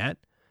potential yet.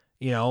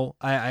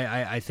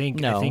 I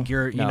think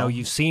you're.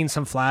 You've seen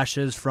some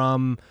flashes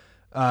from.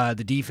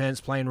 The defense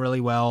playing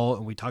really well,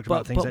 and we talked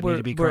about things that need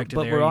to be corrected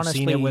there. You've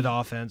seen it with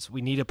offense.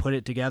 We need to put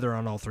it together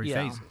on all three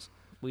phases.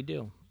 We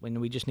do.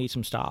 We just need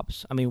some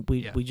stops. I mean,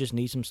 we just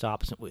need some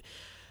stops.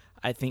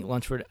 I think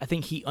Lunsford,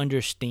 he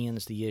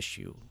understands the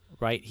issue,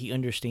 right? He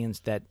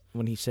understands that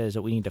when he says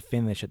that we need to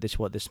finish, that this is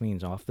what this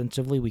means.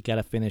 Offensively, we got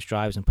to finish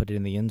drives and put it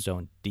in the end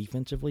zone.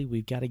 Defensively,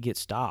 we've got to get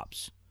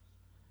stops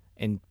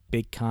in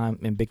big time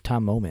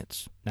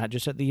moments, not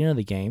just at the end of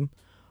the game,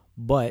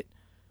 but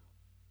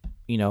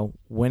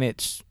when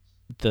it's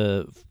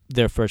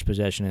their first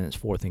possession and it's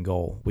 4th and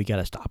goal, we got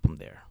to stop them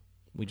there.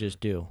 We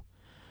just do.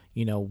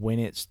 When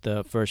it's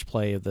the first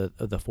play of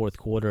the fourth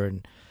quarter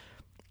and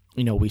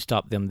we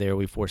stop them there,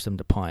 we force them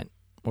to punt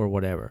or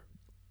whatever.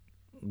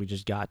 We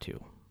just got to.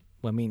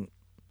 I mean,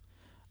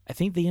 I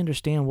think they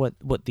understand what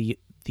the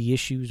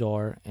issues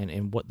are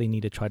and what they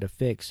need to try to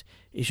fix.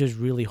 It's just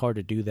really hard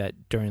to do that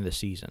during the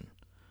season.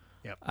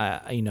 Yep.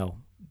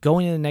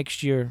 Going into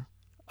next year,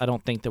 I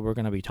don't think that we're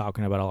going to be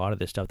talking about a lot of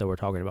this stuff that we're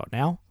talking about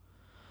now,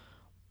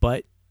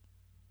 but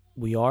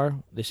we are.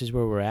 This is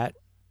where we're at.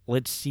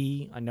 Let's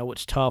see. I know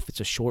it's tough.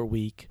 It's a short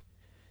week.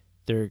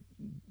 They're,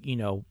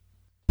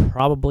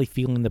 probably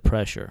feeling the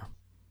pressure.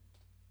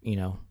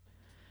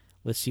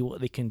 Let's see what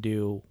they can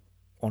do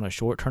on a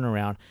short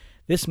turnaround.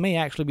 This may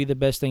actually be the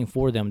best thing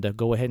for them to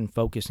go ahead and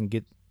focus and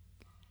get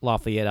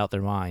Lafayette out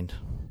their mind.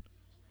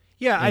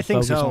 Yeah, I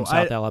think so. On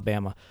South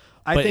Alabama.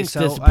 I think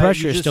so. The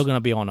pressure is still going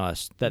to be on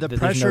us. The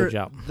pressure is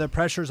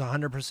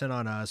 100%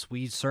 on us.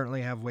 We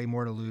certainly have way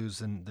more to lose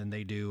than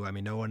they do. I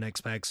mean, no one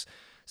expects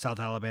South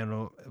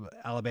Alabama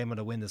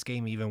to win this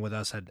game, even with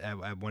us at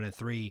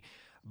 1-3.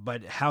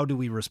 But how do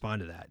we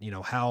respond to that?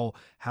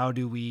 How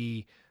do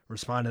we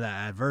respond to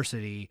that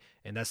adversity?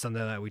 And that's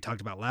something that we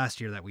talked about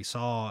last year that we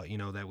saw,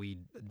 that we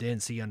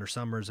didn't see under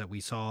Summers, that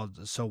we saw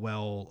so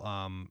well,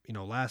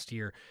 last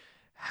year.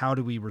 How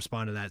do we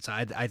respond to that? So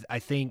I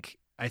think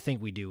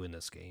we do in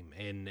this game,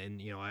 and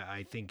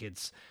I think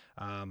it's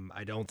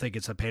I don't think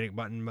it's a panic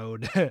button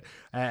mode,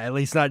 at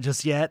least not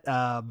just yet.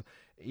 I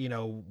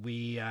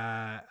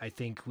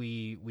think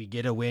we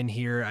get a win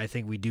here. I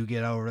think we do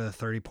get over the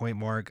 30-point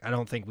mark. I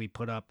don't think we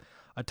put up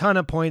a ton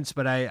of points,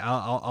 but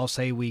I'll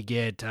say we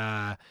get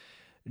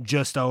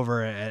just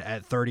over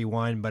at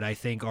 31. But I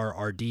think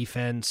our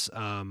defense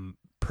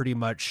pretty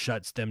much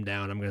shuts them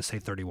down. I'm going to say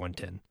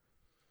 31-10.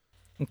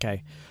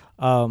 Okay.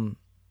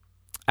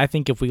 I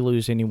think if we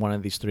lose any one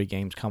of these 3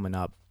 games coming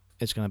up,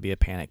 it's going to be a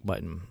panic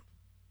button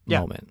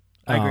moment.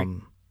 I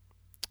agree.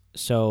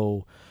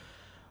 So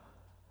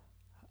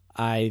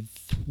I've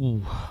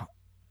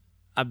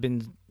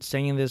been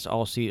saying this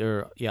all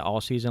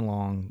season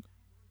long,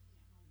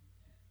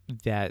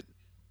 that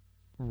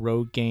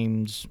road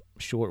games,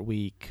 short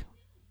week,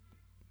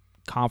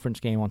 conference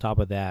game on top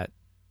of that,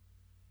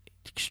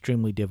 it's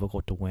extremely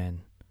difficult to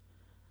win.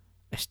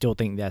 I still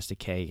think that's the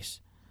case.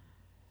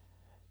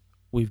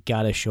 We've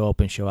got to show up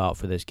and show out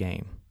for this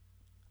game.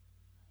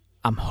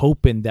 I'm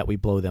hoping that we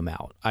blow them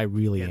out. I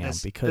really am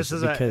because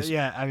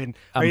I mean,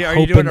 are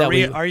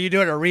you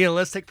doing a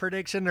realistic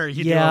prediction, or are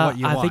you doing what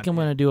you want? I think I'm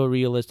going to do a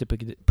realistic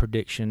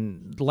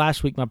prediction.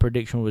 Last week my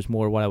prediction was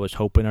more what I was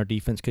hoping our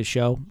defense could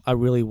show. I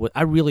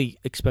really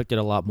expected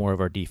a lot more of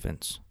our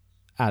defense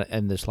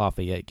in this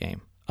Lafayette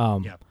game.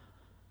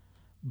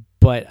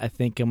 But I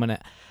think I'm going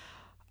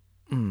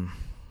to.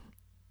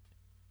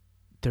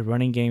 The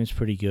running game's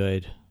pretty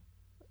good.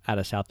 Out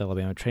of South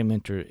Alabama, Trey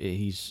Mentor,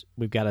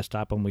 we've got to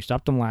stop him. We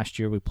stopped him last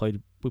year. We played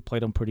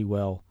him pretty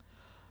well.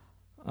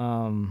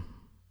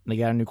 They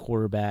got a new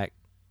quarterback.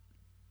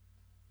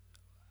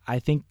 I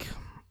think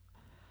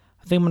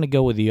I'm going to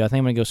go with you. I think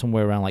I'm going to go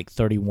somewhere around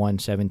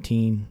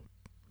 31-17.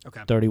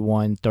 Okay.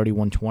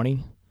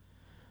 31-20.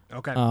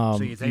 Okay.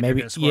 So you think they're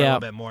going to score a little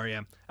bit more?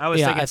 Yeah. I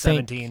was thinking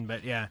 17,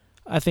 but yeah.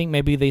 I think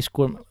maybe they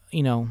score.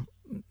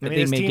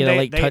 They may get a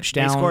late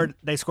touchdown.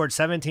 They scored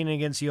 17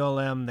 against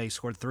ULM. They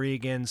scored 3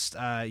 against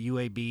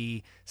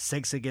UAB,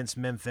 6 against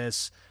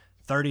Memphis,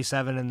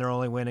 37 in their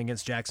only win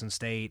against Jackson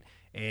State,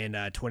 and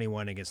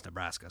 21 against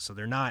Nebraska. So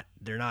they're not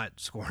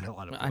scoring a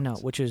lot of points. I know,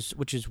 which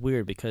is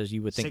weird because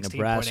you would think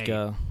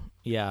Nebraska.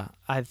 8. Yeah,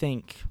 I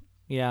think.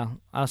 Yeah,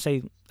 I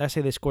say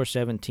they score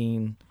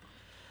 17.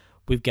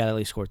 We've got to at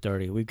least score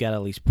 30. We've got to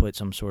at least put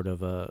some sort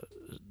of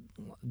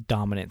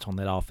dominance on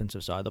that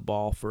offensive side of the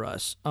ball for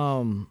us.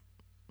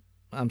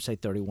 I'm say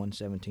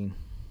 31-17.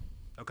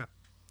 Okay.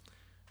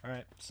 All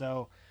right.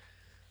 So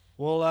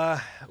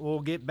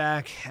We'll get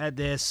back at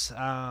this.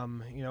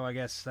 I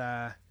guess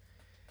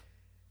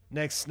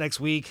next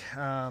week,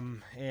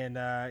 and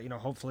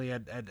hopefully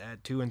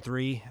at 2 and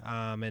 3,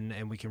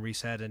 and we can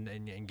reset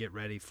and get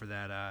ready for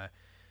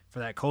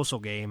that Coastal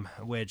game,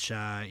 which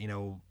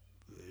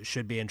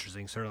should be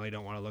interesting. Certainly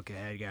don't want to look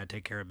ahead. Got to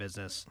take care of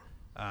business.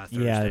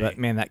 Thursday. Yeah, but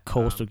man, that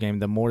Coastal game.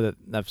 The more that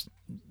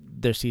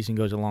their season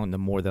goes along, the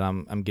more that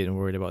I'm getting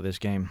worried about this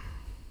game.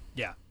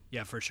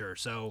 Yeah, for sure.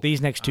 So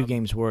these next two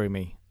games worry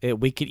me.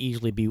 We could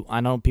easily be.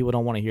 I know people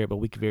don't want to hear it, but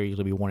we could very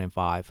easily be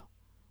 1-5.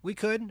 We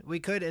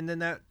could, and then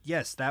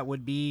that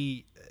would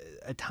be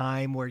a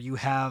time where you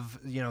have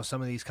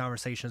some of these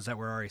conversations that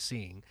we're already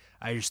seeing.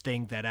 I just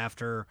think that I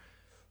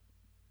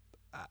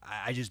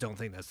just don't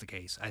think that's the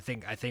case. I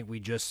think we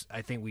just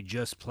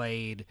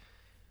played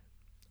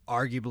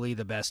arguably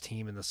the best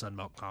team in the Sun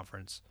Belt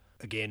Conference.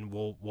 Again,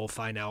 we'll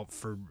find out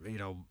for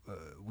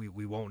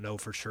we won't know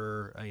for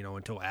sure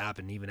until App,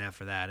 and even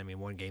after that, I mean,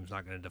 one game's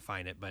not going to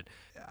define it. But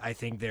I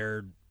think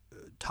they're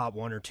top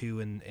 1 or 2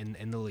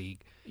 in the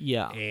league.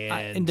 Yeah,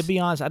 and to be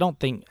honest, I don't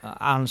think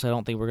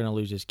we're going to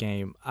lose this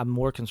game. I'm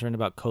more concerned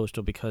about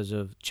Coastal because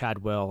of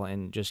Chadwell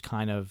and just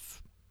kind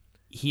of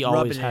he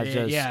always has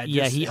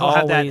just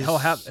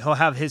he'll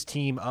have his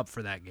team up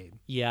for that game.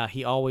 Yeah,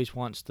 he always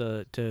wants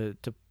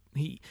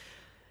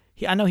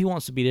I know he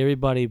wants to beat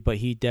everybody, but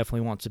he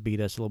definitely wants to beat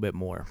us a little bit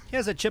more. He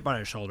has a chip on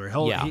his shoulder.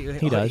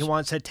 He does. He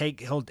wants to take.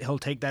 He'll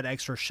take that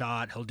extra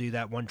shot. He'll do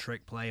that one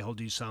trick play. He'll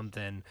do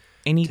something.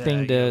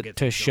 Anything to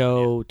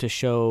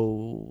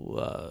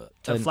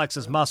flex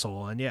his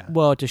muscle and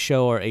to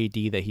show our AD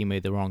that he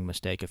made the wrong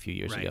mistake a few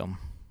years ago.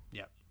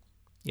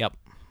 Yep.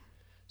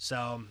 So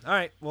all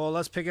right, well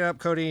let's pick it up,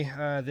 Cody.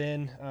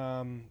 Then,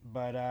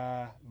 but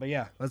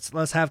yeah,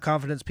 let's have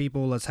confidence,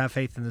 people. Let's have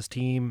faith in this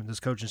team, this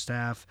coaching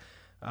staff.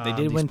 They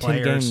did win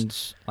 10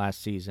 games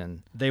last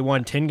season. They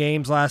won 10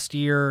 games last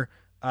year.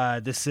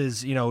 This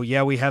is,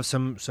 we have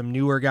some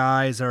newer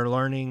guys that are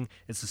learning.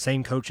 It's the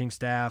same coaching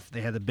staff.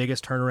 They had the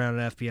biggest turnaround in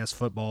FBS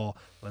football.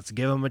 Let's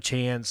give them a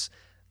chance.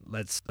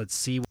 Let's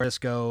see where this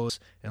goes,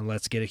 and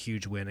let's get a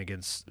huge win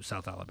against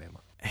South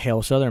Alabama.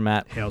 Hail Southern,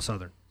 Matt. Hail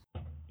Southern.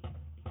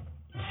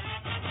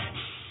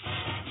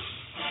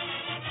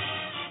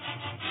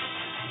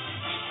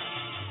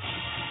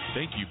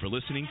 Thank you for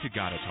listening to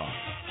Gotta Talk.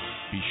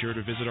 Be sure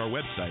to visit our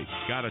website,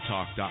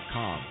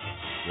 gottatalk.com,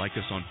 like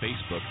us on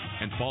Facebook,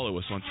 and follow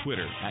us on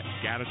Twitter at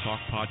Gotta Talk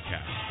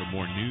Podcast for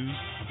more news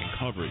and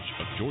coverage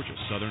of Georgia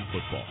Southern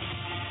football.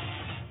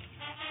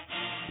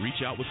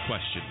 Reach out with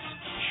questions,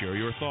 share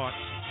your thoughts,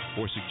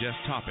 or suggest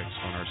topics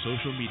on our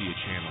social media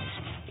channels,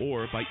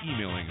 or by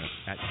emailing us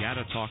at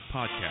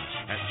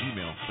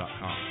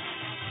gottatalkpodcast@gmail.com.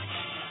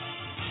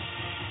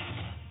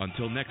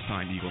 Until next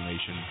time, Eagle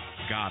Nation,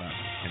 gotta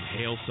and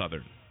hail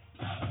Southern.